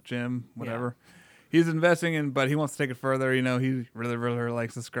workout gym, whatever. He's investing in, but he wants to take it further. You know, he really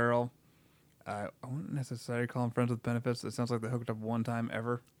likes this girl. I wouldn't necessarily call him friends with benefits. It sounds like they hooked up one time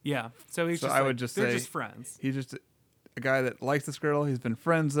ever. Yeah. So he's So just I like, would just they're say just friends. He's just a guy that likes this girl. He's been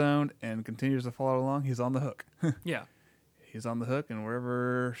friend zoned and continues to follow along. He's on the hook. Yeah. He's on the hook, and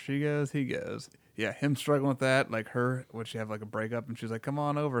wherever she goes, he goes. Yeah, him struggling with that, like her, would she have like a breakup, and she's like, "Come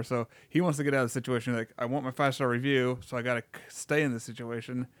on over." So he wants to get out of the situation. Like, I want my 5-star review, so I got to stay in this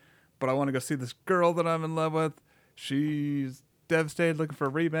situation, but I want to go see this girl that I'm in love with. She's devastated, looking for a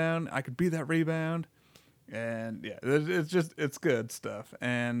rebound. I could be that rebound, and yeah, it's good stuff.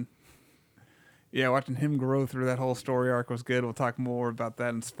 And yeah, watching him grow through that whole story arc was good. We'll talk more about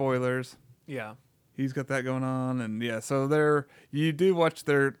that in spoilers. Yeah. He's got that going on, and yeah, so you do watch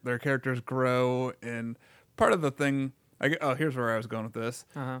their characters grow, and part of the thing, here's where I was going with this,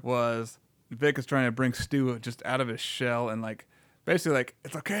 was Vic is trying to bring Stu just out of his shell, and like, basically like,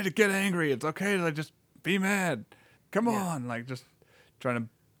 it's okay to get angry, it's okay to like, just be mad, come on, like, just trying to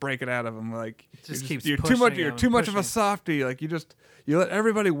break it out of him, like, you're too much of a softie, like, you let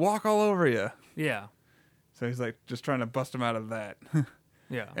everybody walk all over you. Yeah. So he's like, just trying to bust him out of that.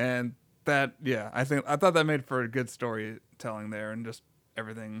 Yeah. And that, yeah, I thought that made for a good storytelling there, and just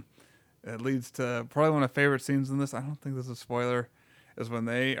everything. It leads to probably one of my favorite scenes in this. I don't think this is a spoiler. Is when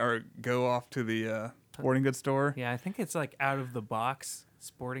they go off to the sporting goods store. Yeah, I think it's like Out of the Box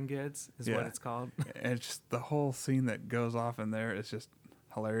Sporting Goods is what it's called. And it's just the whole scene that goes off in there is just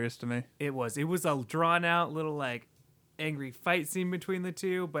hilarious to me. It was a drawn out little like angry fight scene between the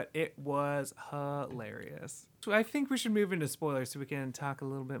two, but it was hilarious. So I think we should move into spoilers so we can talk a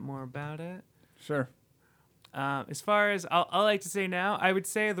little bit more about it. Sure. As far as I like to say now, I would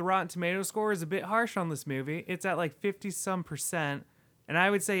say the Rotten Tomato score is a bit harsh on this movie. It's at like 50-some%, and I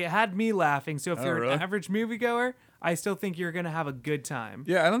would say it had me laughing. So if you're really? an average moviegoer, I still think you're gonna have a good time.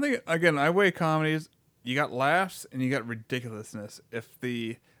 Yeah, I don't think, again, I weigh comedies. You got laughs and you got ridiculousness. If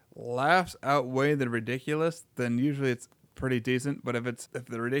the laughs outweigh the ridiculous, then usually it's pretty decent. But if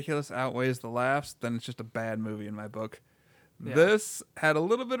the ridiculous outweighs the laughs, then it's just a bad movie in my book. Yeah. This had a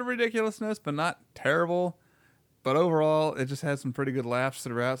little bit of ridiculousness, but not terrible. But overall, it just had some pretty good laughs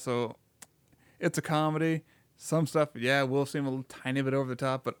throughout. So it's a comedy. Some stuff, yeah, will seem a little tiny bit over the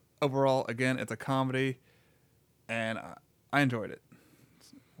top, but overall, again, it's a comedy, and I enjoyed it.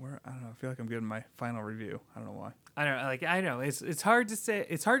 I don't know. I feel like I'm giving my final review. I don't know why. I know. It's hard to say.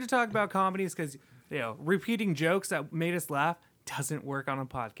 It's hard to talk about comedies because repeating jokes that made us laugh doesn't work on a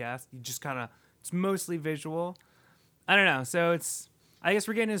podcast. You just it's mostly visual. I don't know. So I guess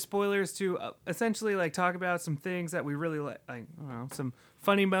we're getting into spoilers to essentially like talk about some things that we really like. I don't know, some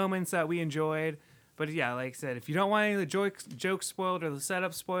funny moments that we enjoyed. But yeah, like I said, if you don't want any of the jokes spoiled or the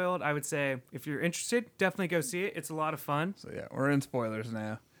setup spoiled, I would say if you're interested, definitely go see it. It's a lot of fun. So yeah, we're in spoilers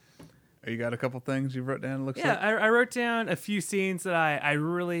now. You got a couple things you wrote down? I wrote down a few scenes that I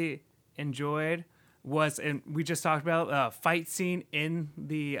really enjoyed. And we just talked about a fight scene in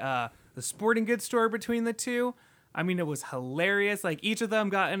the sporting goods store between the two. I mean, it was hilarious. Like each of them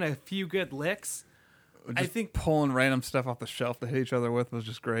got in a few good licks. I think pulling random stuff off the shelf to hit each other with was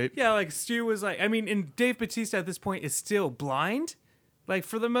just great. Yeah, like Stu was like, I mean, and Dave Bautista at this point is still blind, like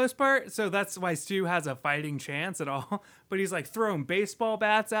for the most part. So that's why Stu has a fighting chance at all. But he's like throwing baseball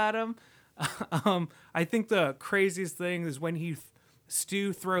bats at him. I think the craziest thing is when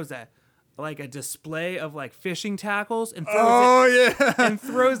Stu throws a display of like fishing tackles and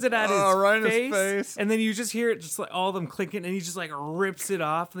throws it at his face. And then you just hear it just like all of them clinking, and he just like rips it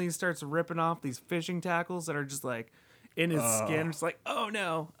off, and he starts ripping off these fishing tackles that are just like in his skin. It's like, oh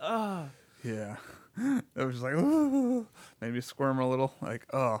no. Yeah. It was just like, ooh, made me squirm a little. Like,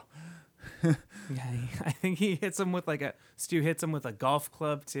 oh. Yeah, I think Stu hits him with a golf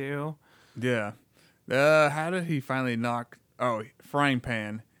club too. Yeah. How did he finally frying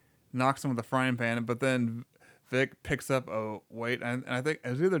pan. Knocks him with a frying pan, but then Vic picks up a weight, and I think it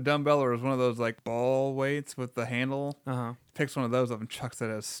was either dumbbell or it was one of those like ball weights with the handle. Picks one of those up and chucks it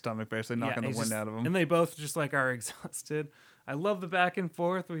at his stomach, basically knocking the wind out of him. And they both just like are exhausted. I love the back and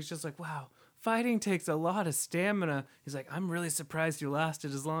forth where he's just like, wow, fighting takes a lot of stamina. He's like, I'm really surprised you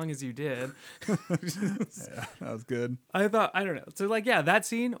lasted as long as you did. Yeah, that was good. I thought, I don't know. So like, yeah, that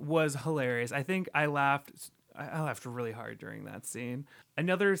scene was hilarious. I think I laughed really hard during that scene.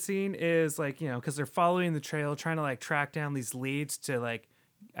 Another scene is like, because they're following the trail, trying to like track down these leads to like,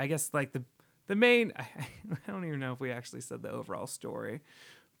 I guess like the main, I don't even know if we actually said the overall story,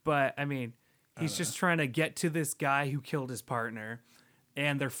 but I mean, he's just trying to get to this guy who killed his partner.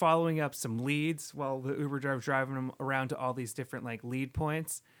 And they're following up some leads while the Uber driver's driving them around to all these different like lead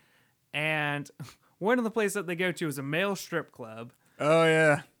points. And one of the places that they go to is a male strip club. Oh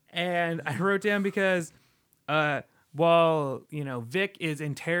yeah. And I wrote down because while, Vic is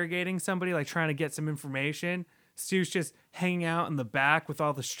interrogating somebody, like trying to get some information, Stu's just hanging out in the back with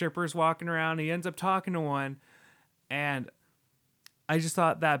all the strippers walking around. He ends up talking to one. And I just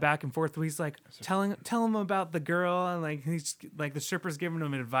thought that back and forth where he's like tell him about the girl, and like he's like the stripper's giving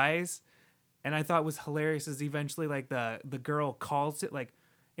him advice. And I thought was hilarious is eventually like the girl calls it like,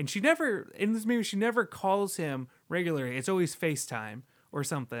 and she never in this movie, she never calls him regularly. It's always FaceTime or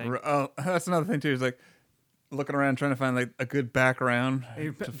something. Oh, that's another thing too. He's like looking around trying to find like a good background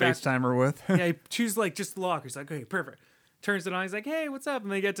to FaceTime her with. Yeah, he chooses like just the lock. He's like, okay, perfect. Turns it on. He's like, hey, what's up? And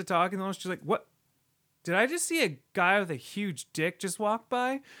they get to talk, and then she's like, what? Did I just see a guy with a huge dick just walk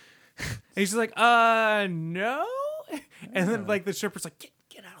by? And he's just like, no. And then like the stripper's like,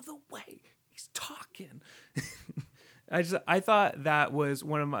 get out of the way. He's talking. I thought that was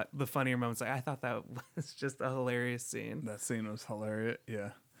one of the funnier moments. Like I thought that was just a hilarious scene. That scene was hilarious. Yeah.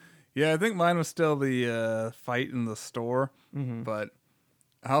 Yeah, I think mine was still the fight in the store, but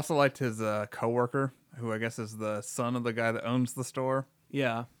I also liked his coworker, who I guess is the son of the guy that owns the store.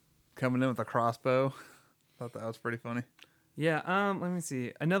 Yeah. Coming in with a crossbow. Thought that was pretty funny. Yeah, let me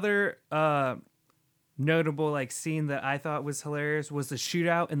see. Another notable like scene that I thought was hilarious was the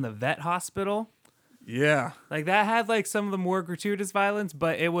shootout in the vet hospital. Yeah. Like that had like some of the more gratuitous violence,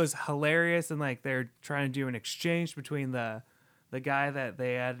 but it was hilarious, and like they're trying to do an exchange between the guy that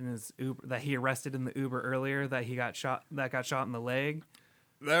they had in his Uber that he arrested in the Uber earlier that got shot in the leg.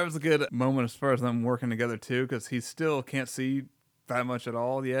 That was a good moment as far as them working together too, because he still can't see that much at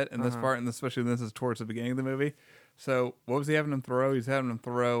all yet in this part, and especially this is towards the beginning of the movie. So what was he having him throw? He's having him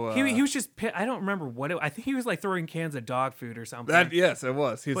throw. He was just. I don't remember what it. I think he was like throwing cans of dog food or something. Yes, it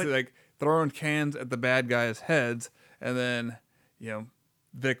was. He's like throwing cans at the bad guys' heads, and then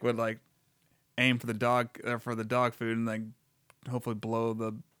Vic would like aim for the dog food, and like hopefully blow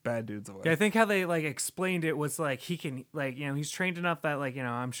the bad dudes away. Yeah, I think how they like explained it was like he can like he's trained enough that like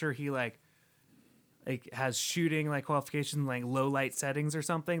I'm sure he like has shooting like qualifications like low light settings or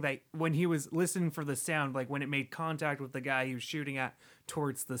something, that when he was listening for the sound, like when it made contact with the guy he was shooting at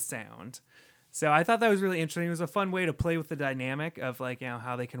towards the sound. So I thought that was really interesting. It was a fun way to play with the dynamic of like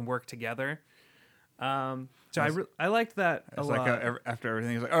how they can work together. So I liked that a lot. Like after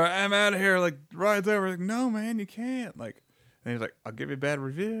everything, he's like, all right, I'm out of here. Like ride's over. Like, no man, you can't. Like, and he's like, I'll give you a bad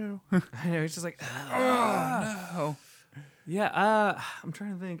review. I know, he's just like, oh no. Yeah, I'm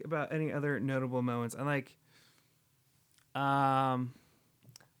trying to think about any other notable moments. I like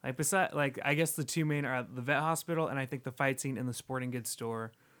beside like I guess the two main are the vet hospital, and I think the fight scene in the sporting goods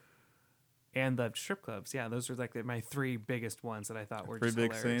store and the strip clubs. Yeah, those are like my three biggest ones that I thought were just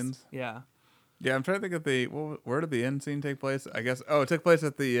big hilarious. scenes. Yeah. Yeah, I'm trying to think of where did the end scene take place? I guess it took place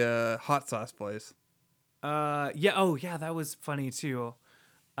at the hot sauce place. Yeah. Oh yeah, that was funny too.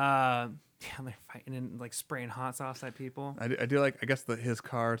 Yeah, they're fighting and like spraying hot sauce at people. I do like, I guess his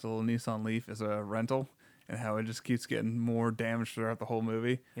car, it's a little Nissan Leaf, is a rental, and how it just keeps getting more damage throughout the whole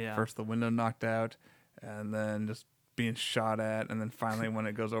movie. Yeah. First the window knocked out, and then just being shot at, and then finally when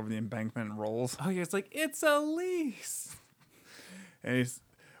it goes over the embankment and rolls. Oh yeah, it's like, it's a lease. And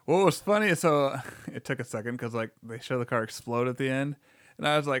what was funny is, so it took a second because like they show the car explode at the end, and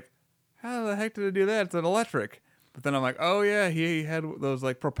I was like, how the heck did it do that? It's an electric. But then I'm like, oh yeah, he had those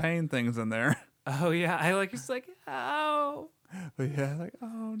like propane things in there. Oh yeah, it's like, ow. But yeah, like,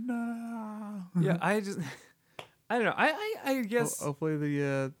 oh no. Yeah, I don't know. I guess hopefully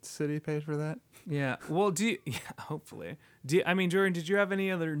the city pays for that. Yeah. Well, hopefully. Jordan, did you have any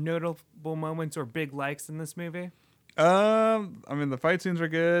other notable moments or big likes in this movie? I mean, the fight scenes are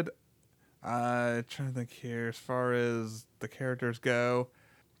good. Trying to think here as far as the characters go.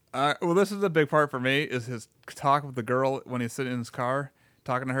 Well, this is a big part for me, is his talk with the girl when he's sitting in his car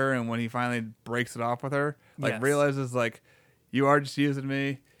talking to her, and when he finally breaks it off with her, like realizes like, you are just using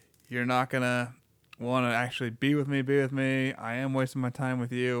me. You're not gonna want to actually be with me. I am wasting my time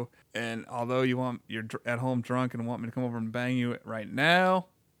with you. And although you're at home drunk and want me to come over and bang you right now,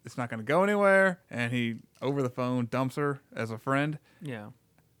 it's not gonna go anywhere. And he over the phone dumps her as a friend. Yeah.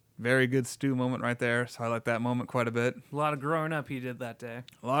 Very good Stu moment right there. So I like that moment quite a bit. A lot of growing up he did that day.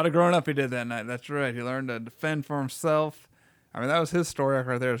 A lot of growing up he did that night. That's right. He learned to defend for himself. I mean, that was his story arc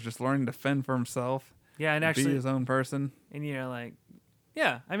right there. Was just learning to defend for himself. Yeah, and be actually, his own person. and like,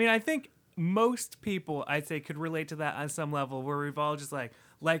 yeah. I mean, I think most people, I'd say, could relate to that on some level, where we've all just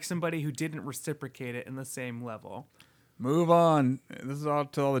like somebody who didn't reciprocate it in the same level. Move on. This is all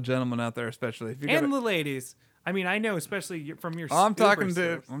to all the gentlemen out there, especially if you And the ladies. I mean, I know, especially from your. I'm talking to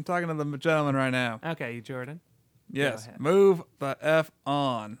source. the gentleman right now. Okay, Jordan. Yes, ahead. move the F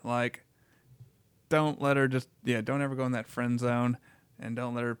on. Like, don't let her don't ever go in that friend zone, and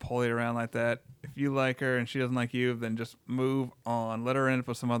don't let her pull you around like that. If you like her and she doesn't like you, then just move on. Let her end up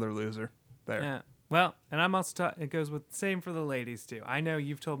with some other loser. There. Yeah. Well, and I'm also it goes with same for the ladies too. I know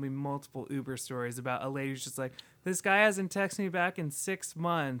you've told me multiple Uber stories about a lady who's just like, this guy hasn't texted me back in 6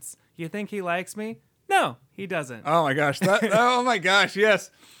 months. You think he likes me? No, he doesn't. Oh my gosh. Oh my gosh.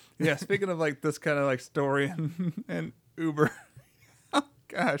 Yes. Yeah. Speaking of like this kind of like story and Uber. Oh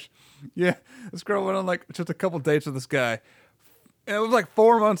gosh. Yeah. This girl went on like just a couple dates with this guy. And it was like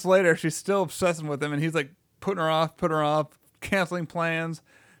 4 months later, she's still obsessing with him, and he's like putting her off, canceling plans,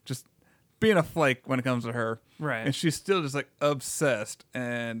 just being a flake when it comes to her. Right. And she's still just like obsessed.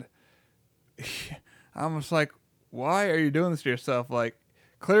 And I'm just like, why are you doing this to yourself? Like,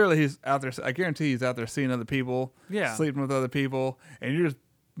 clearly he's out there. I guarantee he's out there seeing other people, sleeping with other people. And you're just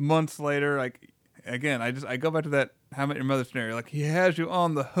months later, like, again, I go back to that How I Met Your Mother scenario. Like, he has you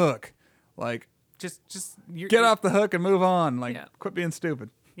on the hook. Like, just get off the hook and move on. Like, quit being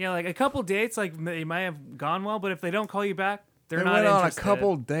stupid. Yeah, like a couple dates, like they might have gone well, but if they don't call you back, they went not on interested. a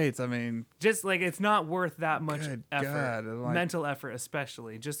couple dates. I mean, just like it's not worth that much Good effort, God, like- mental effort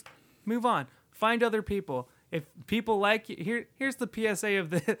especially. Just move on, find other people. If people like you, here's the PSA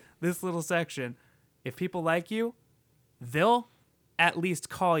of this little section. If people like you, they'll at least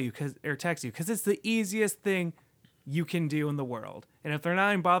call you or text you because it's the easiest thing you can do in the world. And if they're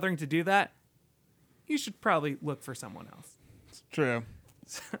not even bothering to do that, you should probably look for someone else. it's true.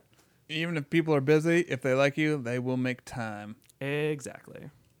 Even if people are busy, if they like you, they will make time. Exactly.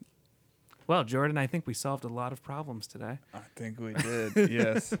 Well, Jordan, I think we solved a lot of problems today. I think we did.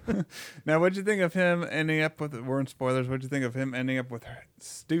 Yes. Now, what'd you think of him ending up with? We're in spoilers. What'd you think of him ending up with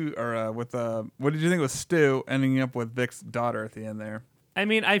Stu, or with? What did you think with Stu ending up with Vic's daughter at the end there? I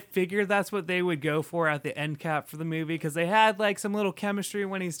mean, I figured that's what they would go for at the end cap for the movie because they had like some little chemistry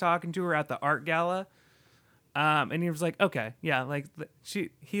when he's talking to her at the art gala. And he was like, okay, yeah, like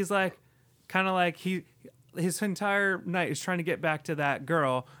he's like, kind of like his entire night is trying to get back to that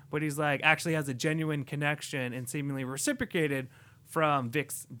girl, but he's like actually has a genuine connection and seemingly reciprocated from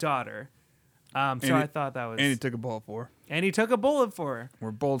Vic's daughter. So I thought that was, And he took a bullet for her. and he took a bullet for her.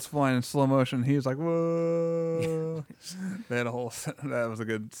 Where bullets flying in slow motion. He was like, whoa. They had a whole. That was a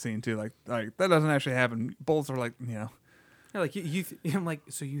good scene too. Like that doesn't actually happen. Bullets are like, Yeah, like I'm like,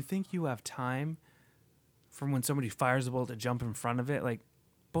 so you think you have time from when somebody fires a bullet to jump in front of it? Like,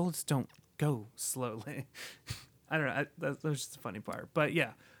 bullets don't go slowly. I don't know. That was just a funny part. But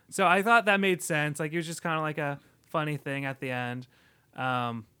yeah, so I thought that made sense. Like, it was just kind of like a funny thing at the end.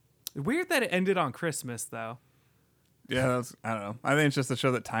 Weird that it ended on Christmas, though. Yeah, I don't know. I think it's just to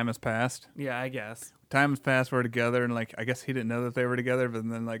show that time has passed. Yeah, I guess. Time has passed. We're together, and like I guess he didn't know that they were together, but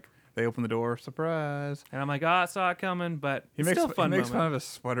then like they open the door, surprise. And I'm like, I saw it coming, but He it's makes still a fun he makes moment. fun of his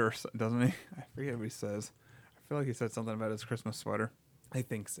sweater, doesn't he? I forget what he says. I feel like he said something about his Christmas sweater. I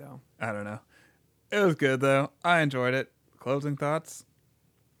think so. I don't know. It was good though. I enjoyed it. Closing thoughts?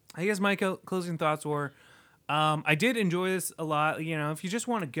 I guess my closing thoughts were, I did enjoy this a lot. You know, if you just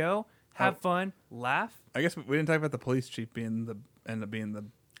want to go, have fun, laugh. I guess we didn't talk about the police chief end up being the.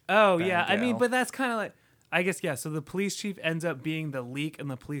 Oh, bad yeah. I mean, gal. but that's kind of like, I guess, yeah. So the police chief ends up being the leak in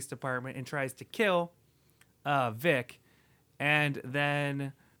the police department and tries to kill Vic. And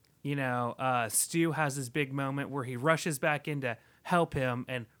then, you know, Stu has this big moment where he rushes back in to help him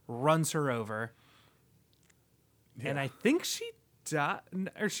and runs her over. Yeah. And I think she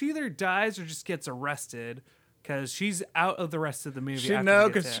she either dies or just gets arrested because she's out of the rest of the movie.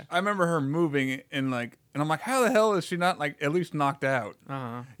 Because I remember her moving and I'm like, how the hell is she not like at least knocked out?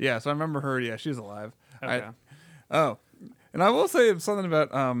 Uh-huh. Yeah, so I remember her. Yeah, she's alive. Okay. And I will say something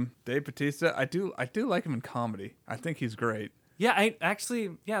about Dave Bautista. I do like him in comedy. I think he's great. Yeah,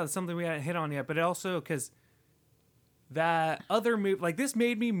 that's something we haven't hit on yet, but also because that other movie, like this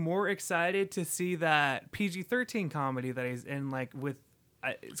made me more excited to see that PG-13 comedy that he's in, like with,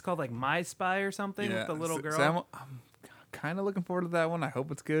 it's called like My Spy or something with the little girl. I'm kind of looking forward to that one. I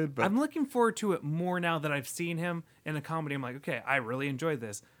hope it's good. But I'm looking forward to it more now that I've seen him in a comedy. I'm like, okay, I really enjoyed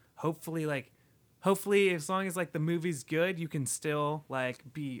this. Hopefully, like, hopefully, as long as like the movie's good, you can still like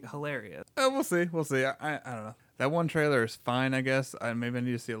be hilarious. We'll see. We'll see. I don't know. That one trailer is fine, I guess. Maybe I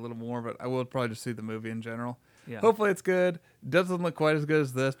need to see a little more, but I will probably just see the movie in general. Yeah. Hopefully it's good. Doesn't look quite as good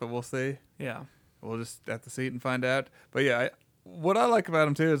as this, but we'll see. Yeah. We'll just have to see it and find out. But yeah, what I like about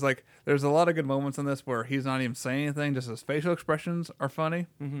him too is like there's a lot of good moments in this where he's not even saying anything, just his facial expressions are funny.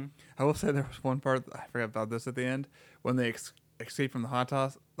 Mm-hmm. I will say there was one part I forgot about this at the end when they escape from the hot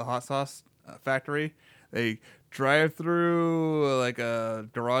sauce factory. They drive through like a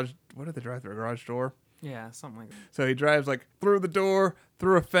garage. What did they drive through? A garage door. Yeah, something like that. So he drives like through the door,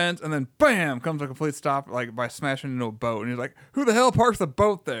 through a fence, and then bam comes a complete stop like by smashing into a boat. And he's like, "Who the hell parks the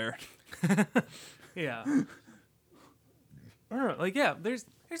boat there?" Yeah. I don't know. Like, yeah, there's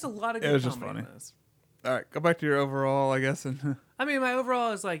a lot of good It was just comedy funny. in this. All right, go back to your overall, I guess. And I mean, my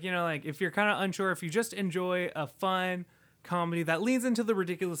overall is like, like if you're kind of unsure, if you just enjoy a fun comedy that leans into the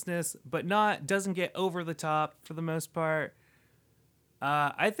ridiculousness, but doesn't get over the top for the most part,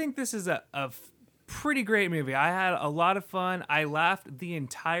 I think this is a pretty great movie. I had a lot of fun. I laughed the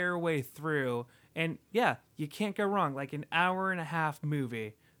entire way through. And yeah, you can't go wrong. Like an hour and a half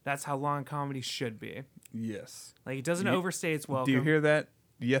movie. That's how long comedy should be. yes. Like it doesn't overstay its welcome. Do you hear that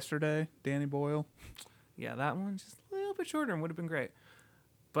yesterday, Danny Boyle? Yeah, that one just a little bit shorter and would have been great.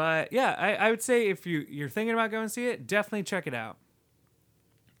 But yeah, I would say if you're thinking about going to see it, definitely check it out.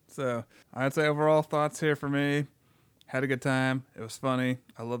 So I'd say overall thoughts here for me. Had a good time. It was funny.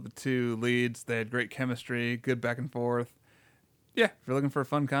 I love the two leads. They had great chemistry, good back and forth. Yeah, if you're looking for a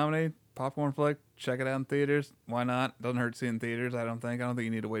fun comedy, popcorn flick, check it out in theaters. Why not? Doesn't hurt to see it in theaters, I don't think. I don't think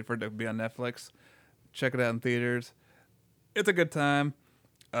you need to wait for it to be on Netflix. Check it out in theaters. It's a good time.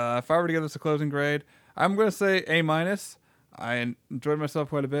 If I were to give this a closing grade, I'm going to say A-. I enjoyed myself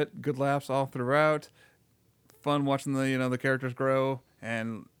quite a bit. Good laughs all throughout. Fun watching the characters grow,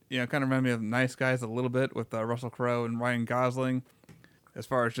 and kind of remind me of Nice Guys a little bit with Russell Crowe and Ryan Gosling, as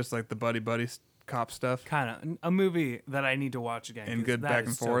far as just like the buddy cop stuff. Kind of a movie that I need to watch again. And 'cause good that back is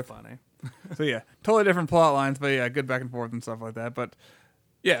and so forth. funny. So yeah, totally different plot lines, but yeah, good back and forth and stuff like that. But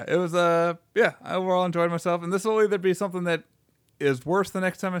yeah, it was I overall enjoyed myself, and this will either be something that is worse the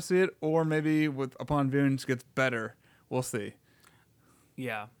next time I see it, or maybe upon viewing just gets better. We'll see.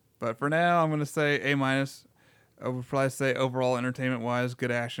 Yeah. But for now, I'm going to say A-. I would probably say overall entertainment wise,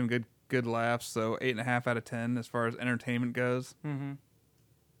 good action, good laughs. So 8.5 out of 10 as far as entertainment goes. Mm-hmm.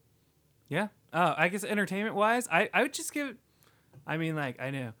 Yeah. Oh, I guess entertainment wise, I would just give it. I mean, like,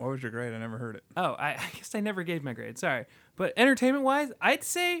 I know. What was your grade? I never heard it. Oh, I guess I never gave my grade. Sorry. But entertainment wise, I'd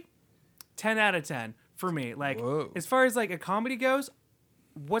say 10 out of 10 for me. Like, Whoa. as far as like a comedy goes,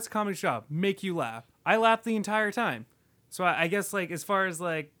 what's a comedy's job? Make you laugh. I laughed the entire time. So I guess like as far as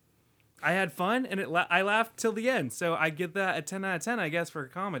like I had fun and I laughed till the end. So I give that a 10 out of 10, I guess, for a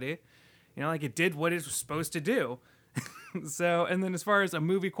comedy. Like it did what it was supposed to do. So, and then as far as a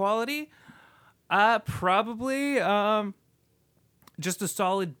movie quality, probably just a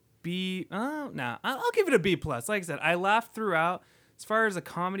solid B. No, I'll give it a B plus. Like I said, I laughed throughout. As far as a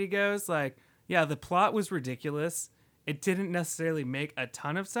comedy goes, like, yeah, the plot was ridiculous. It didn't necessarily make a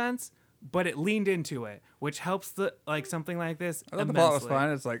ton of sense, but it leaned into it, which helps something like this. I thought the plot was fine.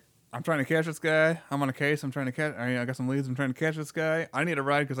 It's like, I'm trying to catch this guy. I'm on a case. I got some leads. I'm trying to catch this guy. I need a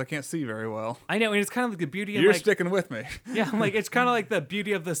ride because I can't see very well. I know, and it's kind of like the beauty of You're sticking with me. Yeah, I'm like, it's kind of like the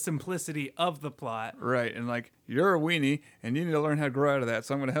beauty of the simplicity of the plot. Right, and like, you're a weenie, and you need to learn how to grow out of that.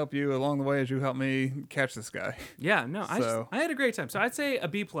 So I'm going to help you along the way as you help me catch this guy. Yeah, no, I had a great time. So I'd say a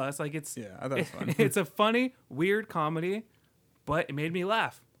B plus. Like I thought it was fun. It's a funny, weird comedy, but it made me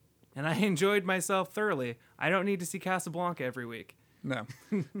laugh, and I enjoyed myself thoroughly. I don't need to see Casablanca every week. No.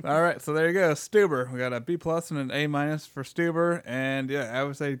 All right, so there you go. Stuber. We got a B plus and an A- for Stuber, and yeah, I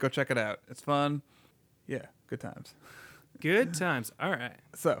would say go check it out. It's fun. Yeah, good times. Good times. All right.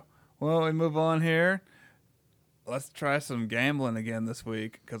 So, well, we move on here. Let's try some gambling again this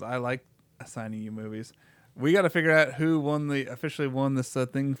week because I like assigning you movies. We got to figure out who officially won this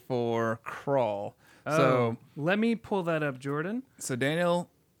thing for Crawl. So let me pull that up, Jordan. So Daniel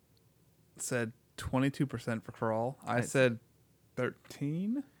said 22% for Crawl. I said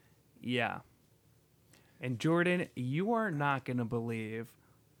 13. Yeah. And Jordan, you are not going to believe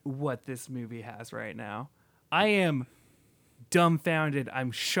what this movie has right now. I am dumbfounded.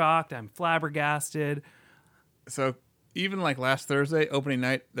 I'm shocked. I'm flabbergasted. So even like last Thursday, opening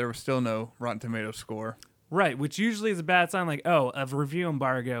night, there was still no Rotten Tomatoes score. Right, which usually is a bad sign. Like, oh, a review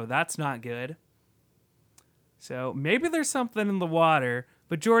embargo. That's not good. So maybe there's something in the water.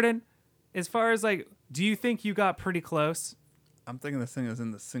 But Jordan, as far as like, do you think you got pretty close? I'm thinking this thing is in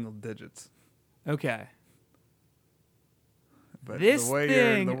the single digits. Okay. But This the way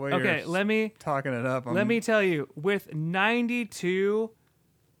thing. you're, the way Okay, you're let me talking it up. let me tell you. With 92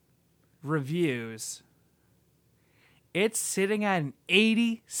 reviews, it's sitting at an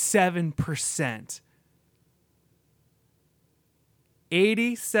 87%.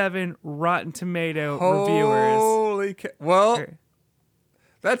 87 Rotten Tomato reviewers. Holy well, Or-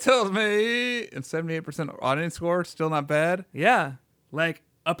 that tells me and 78% audience score, still not bad. Yeah. Like,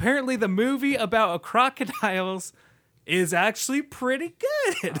 apparently the movie about a crocodiles is actually pretty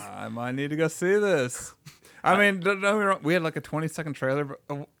good. I might need to go see this. I mean, don't get me wrong, we had like a 20-second trailer,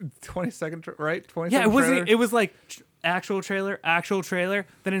 20-second, right? 20 Yeah, it trailer. wasn't. It was like actual trailer.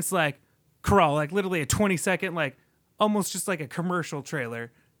 Then it's like crawl, like literally a 20-second, like almost just like a commercial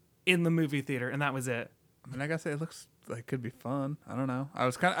trailer in the movie theater, and that was it. I mean, I gotta say, it looks like it could be fun. I don't know. I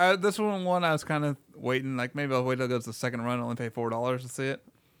was kind of this one. I was kind of waiting. Like maybe I'll wait till it goes to the second run and only pay $4 to see it,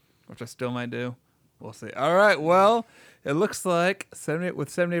 which I still might do. We'll see. All right. Well, it looks like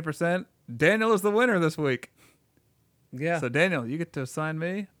 78%. Daniel is the winner this week. Yeah. So Daniel, you get to assign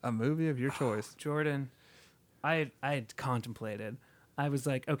me a movie of your choice. Jordan, I had contemplated. I was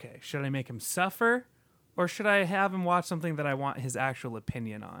like, okay, should I make him suffer, or should I have him watch something that I want his actual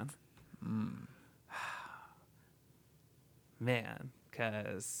opinion on? Man,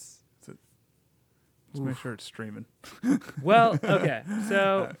 because Let's make sure it's streaming. well, okay,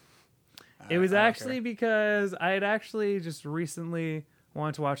 so it was I don't actually because I had actually just recently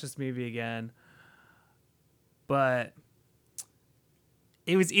wanted to watch this movie again, but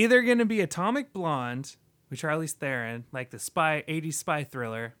it was either going to be Atomic Blonde with Charlize Theron, like the 80s spy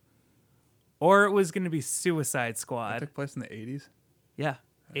thriller, or it was going to be Suicide It Squad. took place in the 80s. Yeah,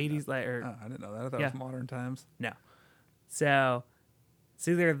 80s like or Oh, I didn't know that. I thought Yeah. it was modern times. no. So it's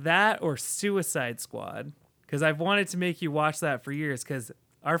either that or Suicide Squad, because I've wanted to make you watch that for years. Because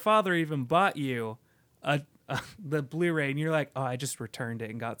our father even bought you the Blu-ray, and you're like, "Oh, I just returned it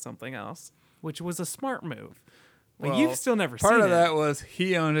and got something else," which was a smart move. But Well, you've still never Part seen of it. that was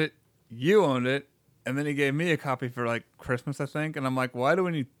he owned it, you owned it, and then he gave me a copy for like Christmas, I think. And I'm like, why do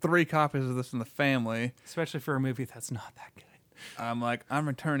we need 3 copies of this in the family? Especially for a movie that's not that good. I'm like, I'm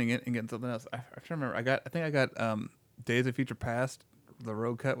returning it and getting something else. I remember. I think I got Days of Future Past, the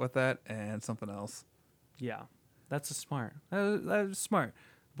road cut with that, and something else. Yeah, that's a smart. That was smart.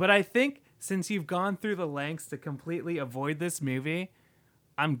 But I think since you've gone through the lengths to completely avoid this movie,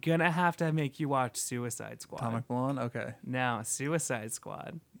 I'm gonna have to make you watch Suicide Squad. Atomic Blonde. Okay, Now, Suicide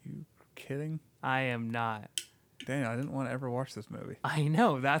Squad. you kidding? I am not. Dang, I didn't want to ever watch this movie. I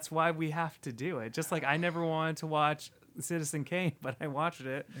know. That's why we have to do it. Just like I never wanted to watch Citizen Kane, but I watched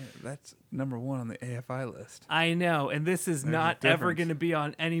it. Yeah, that's number 1 on the AFI list. I know. And this is There's a not ever difference. going to be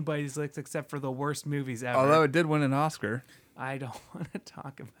on anybody's list except for the worst movies ever. Although it did win an Oscar. I don't want to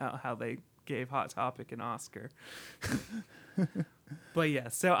talk about how they gave Hot Topic an Oscar. But yeah,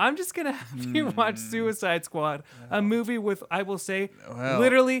 so I'm just going to have you watch Suicide Squad, a movie with, I will say, Well.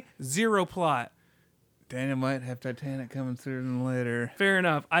 literally zero plot. Daniel might have Titanic coming through later. Fair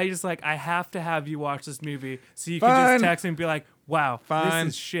enough. I have to have you watch this movie so you Fine. can just text me and be like, wow, Fine.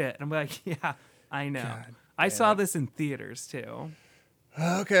 this is shit. And I'm like, yeah, I know. God I damn saw it. this in theaters too.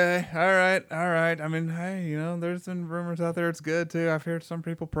 Okay, all right. I mean, hey, there's been rumors out there it's good too. I've heard some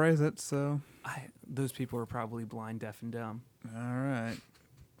people praise it, so Those people were probably blind, deaf, and dumb. all right.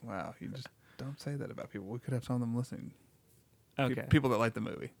 Wow, you just don't say that about people. We could have some of them listening. Okay. People that like the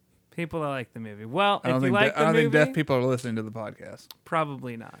movie. People that like the movie. Well, I don't if you think like I the don't movie, think deaf people are listening to the podcast.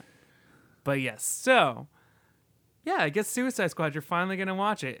 probably not. But yes, so yeah, I guess Suicide Squad. You're finally gonna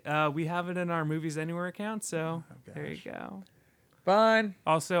watch it. We have it in our Movies Anywhere account, so there you go. Fine.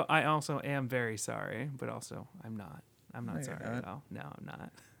 Also, I also am very sorry, but also I'm not. I'm No, not you're sorry not. at all. No, I'm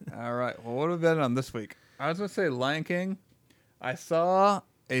not. All right. Well, what have we been on this week? I was gonna say Lion King. I saw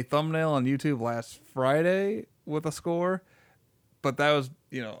a thumbnail on YouTube last Friday with a score, but that was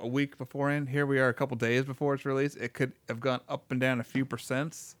a week beforehand. Here we are, a couple days before it's released. It could have gone up and down a few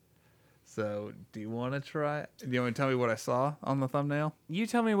percents. So, do you want to try? Do you want to tell me what I saw on the thumbnail? You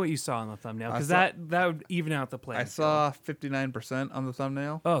tell me what you saw on the thumbnail, I because saw- that would even out the play. I saw 59% on the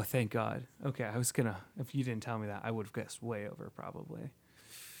thumbnail. Oh, thank God. Okay, I was gonna. If you didn't tell me that, I would have guessed way over probably.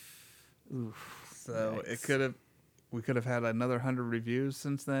 Oof. So Yikes. we could have had another 100 reviews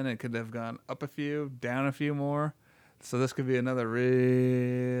since then. It could have gone up a few, down a few more. So this could be another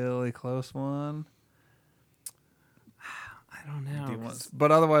really close one. I don't know. Do you want- 'cause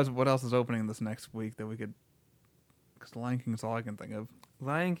but otherwise, what else is opening this next week that we could? Because Lion King is all I can think of.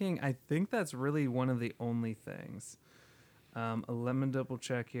 Lion King, I think that's really one of the only things. Let me double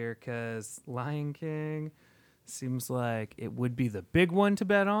check here, because Lion King seems like it would be the big one to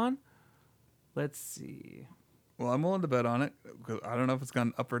bet on. Let's see. Well, I'm willing to bet on it because I don't know if it's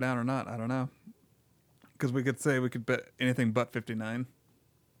gone up or down or not. I don't know. Because we could bet anything but 59.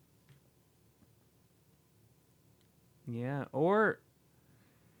 Yeah, or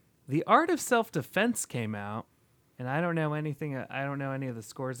The Art of Self-Defense came out, and I don't know anything. I don't know any of the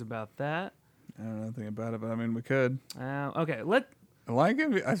scores about that. I don't know anything about it, but I mean, we could. Okay, Lion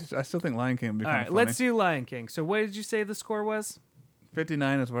King. I still think Lion King would be all kind right. of funny. Let's do Lion King. So, what did you say the score was?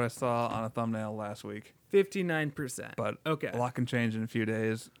 59 is what I saw on a thumbnail last week. 59%. But okay, a lot can change in a few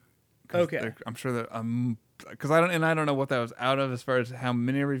days. Okay. I'm sure that because I don't know what that was out of as far as how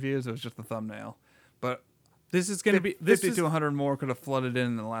many reviews. It was just the thumbnail, but this is going to be 50 to 100 more could have flooded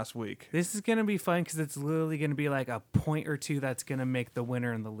in the last week. This is going to be fun because it's literally going to be like a point or two that's going to make the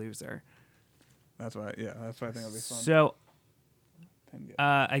winner and the loser. That's why I think it'll be fun. So,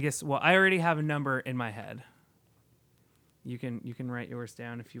 I guess. Well, I already have a number in my head. You can write yours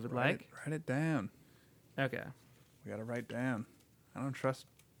down if you would like. Write it down. Okay. We gotta write down. I don't trust.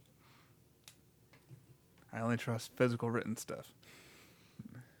 I only trust physical written stuff.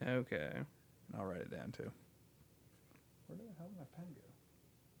 Okay. I'll write it down too. Where the hell did my pen go?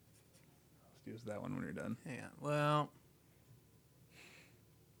 Let's use that one when you're done. Yeah. Well.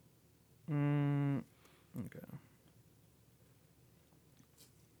 Okay.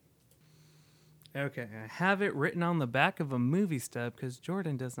 Okay. I have it written on the back of a movie stub because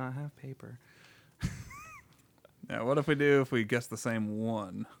Jordan does not have paper. Now, what if we guess the same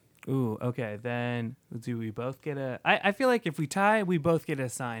one? Ooh, okay. Then do we both get a... I feel like if we tie, we both get to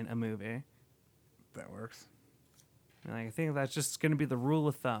assign a movie. That works. And I think that's just going to be the rule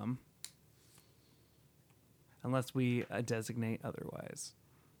of thumb. Unless we designate otherwise.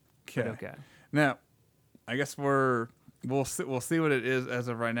 Okay. Now, I guess we'll see what it is as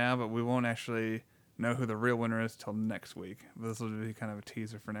of right now, but we won't actually know who the real winner is till next week. This will be kind of a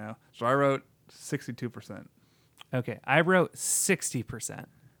teaser for now. So I wrote 62%. Okay, I wrote 60%.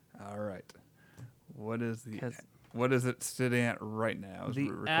 All right. What is it sitting at right now? As the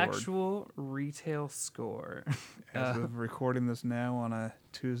we record? actual retail score. As of recording this now on a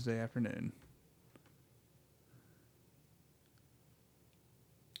Tuesday afternoon.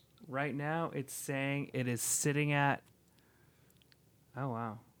 Right now, it's saying it is sitting at... Oh,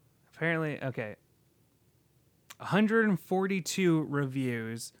 wow. Apparently, okay. 142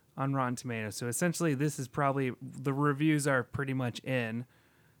 reviews on Rotten Tomatoes. So essentially, this is probably... The reviews are pretty much in.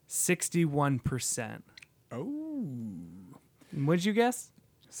 61%. Oh. What'd you guess?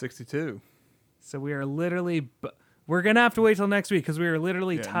 62. So we are literally... We're going to have to wait till next week because we are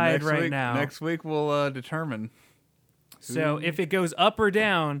literally tied right now. Next week, we'll determine. So if it goes up or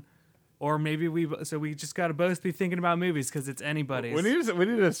down... Or maybe we just got to both be thinking about movies because it's anybody's. We need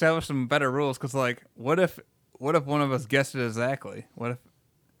to establish some better rules because, like, what if one of us guessed it exactly? What if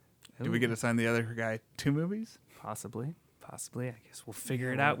do we get to assign the other guy 2 movies? Possibly. I guess we'll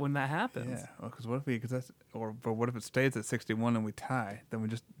figure it out when that happens. Yeah. Well, because what if it stays at 61 and we tie? Then we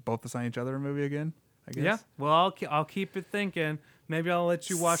just both assign each other a movie again. I guess. Yeah. Well, I'll keep it thinking. Maybe I'll let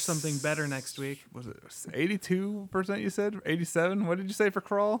you watch something better next week. Was it 82%? You said 87. What did you say for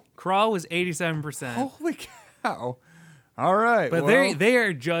Crawl? Crawl was 87%. Holy cow! All right, but they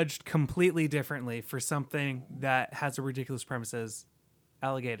are judged completely differently for something that has a ridiculous premise as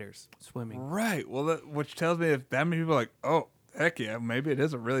alligators swimming. Right. Well, which tells me if that many people are like, oh, heck yeah, maybe it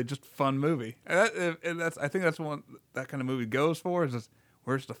is a really just fun movie. And I think that's what that kind of movie goes for. Is just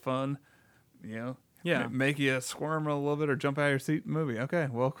where's the fun, you know? Yeah. Make you squirm a little bit or jump out of your seat movie. Okay,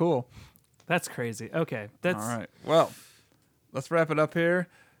 well, cool. That's crazy. Okay. All right. Well, let's wrap it up here.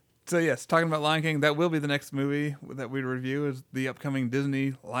 So, yes, talking about Lion King, that will be the next movie that we review is the upcoming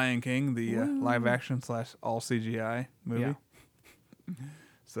Disney Lion King, the live action / all CGI movie. Yeah.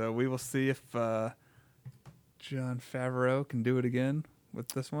 So we will see if Jon Favreau can do it again with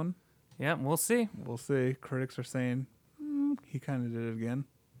this one. Yeah, we'll see. We'll see. Critics are saying he kind of did it again.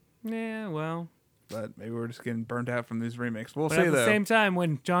 Yeah, well... But maybe we're just getting burnt out from these remakes. We'll see, though. At the though. same time,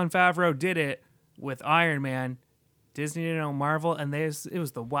 when Jon Favreau did it with Iron Man, Disney didn't own Marvel, and it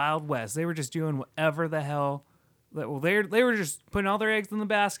was the Wild West. They were just doing whatever the hell. Well, they were just putting all their eggs in the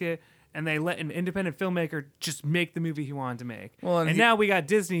basket, and they let an independent filmmaker just make the movie he wanted to make. Well, and now we got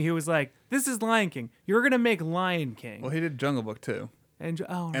Disney, who was like, "This is Lion King. You're gonna make Lion King." Well, he did Jungle Book too, and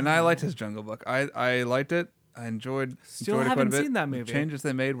I liked his Jungle Book. I liked it. I enjoyed. Still enjoyed haven't it quite a bit. seen that movie. The changes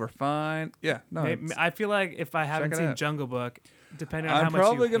they made were fine. Yeah, no. I feel like if I haven't seen Jungle Book, depending on how much I'm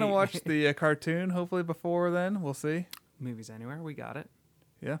probably gonna hate watch the cartoon. Hopefully before then, we'll see. Movies Anywhere, we got it.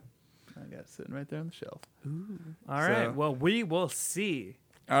 Yeah, I got it sitting right there on the shelf. Ooh. All right. Well, we will see.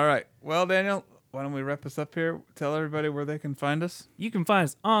 All right. Well, Daniel, why don't we wrap us up here? Tell everybody where they can find us. You can find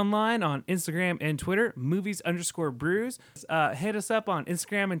us online on Instagram and Twitter, movies_brews. Hit us up on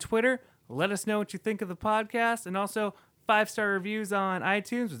Instagram and Twitter. Let us know what you think of the podcast. And also, 5-star reviews on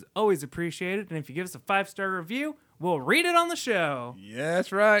iTunes is always appreciated. And if you give us a 5-star review, we'll read it on the show. Yeah,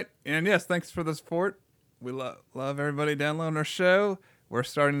 that's right. And yes, thanks for the support. We love everybody downloading our show. We're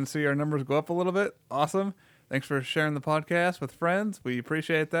starting to see our numbers go up a little bit. Awesome. Thanks for sharing the podcast with friends. We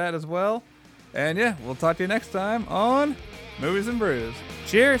appreciate that as well. And yeah, we'll talk to you next time on Movies and Brews.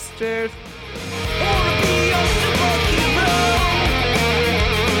 Cheers. Cheers. Wanna be a superhero.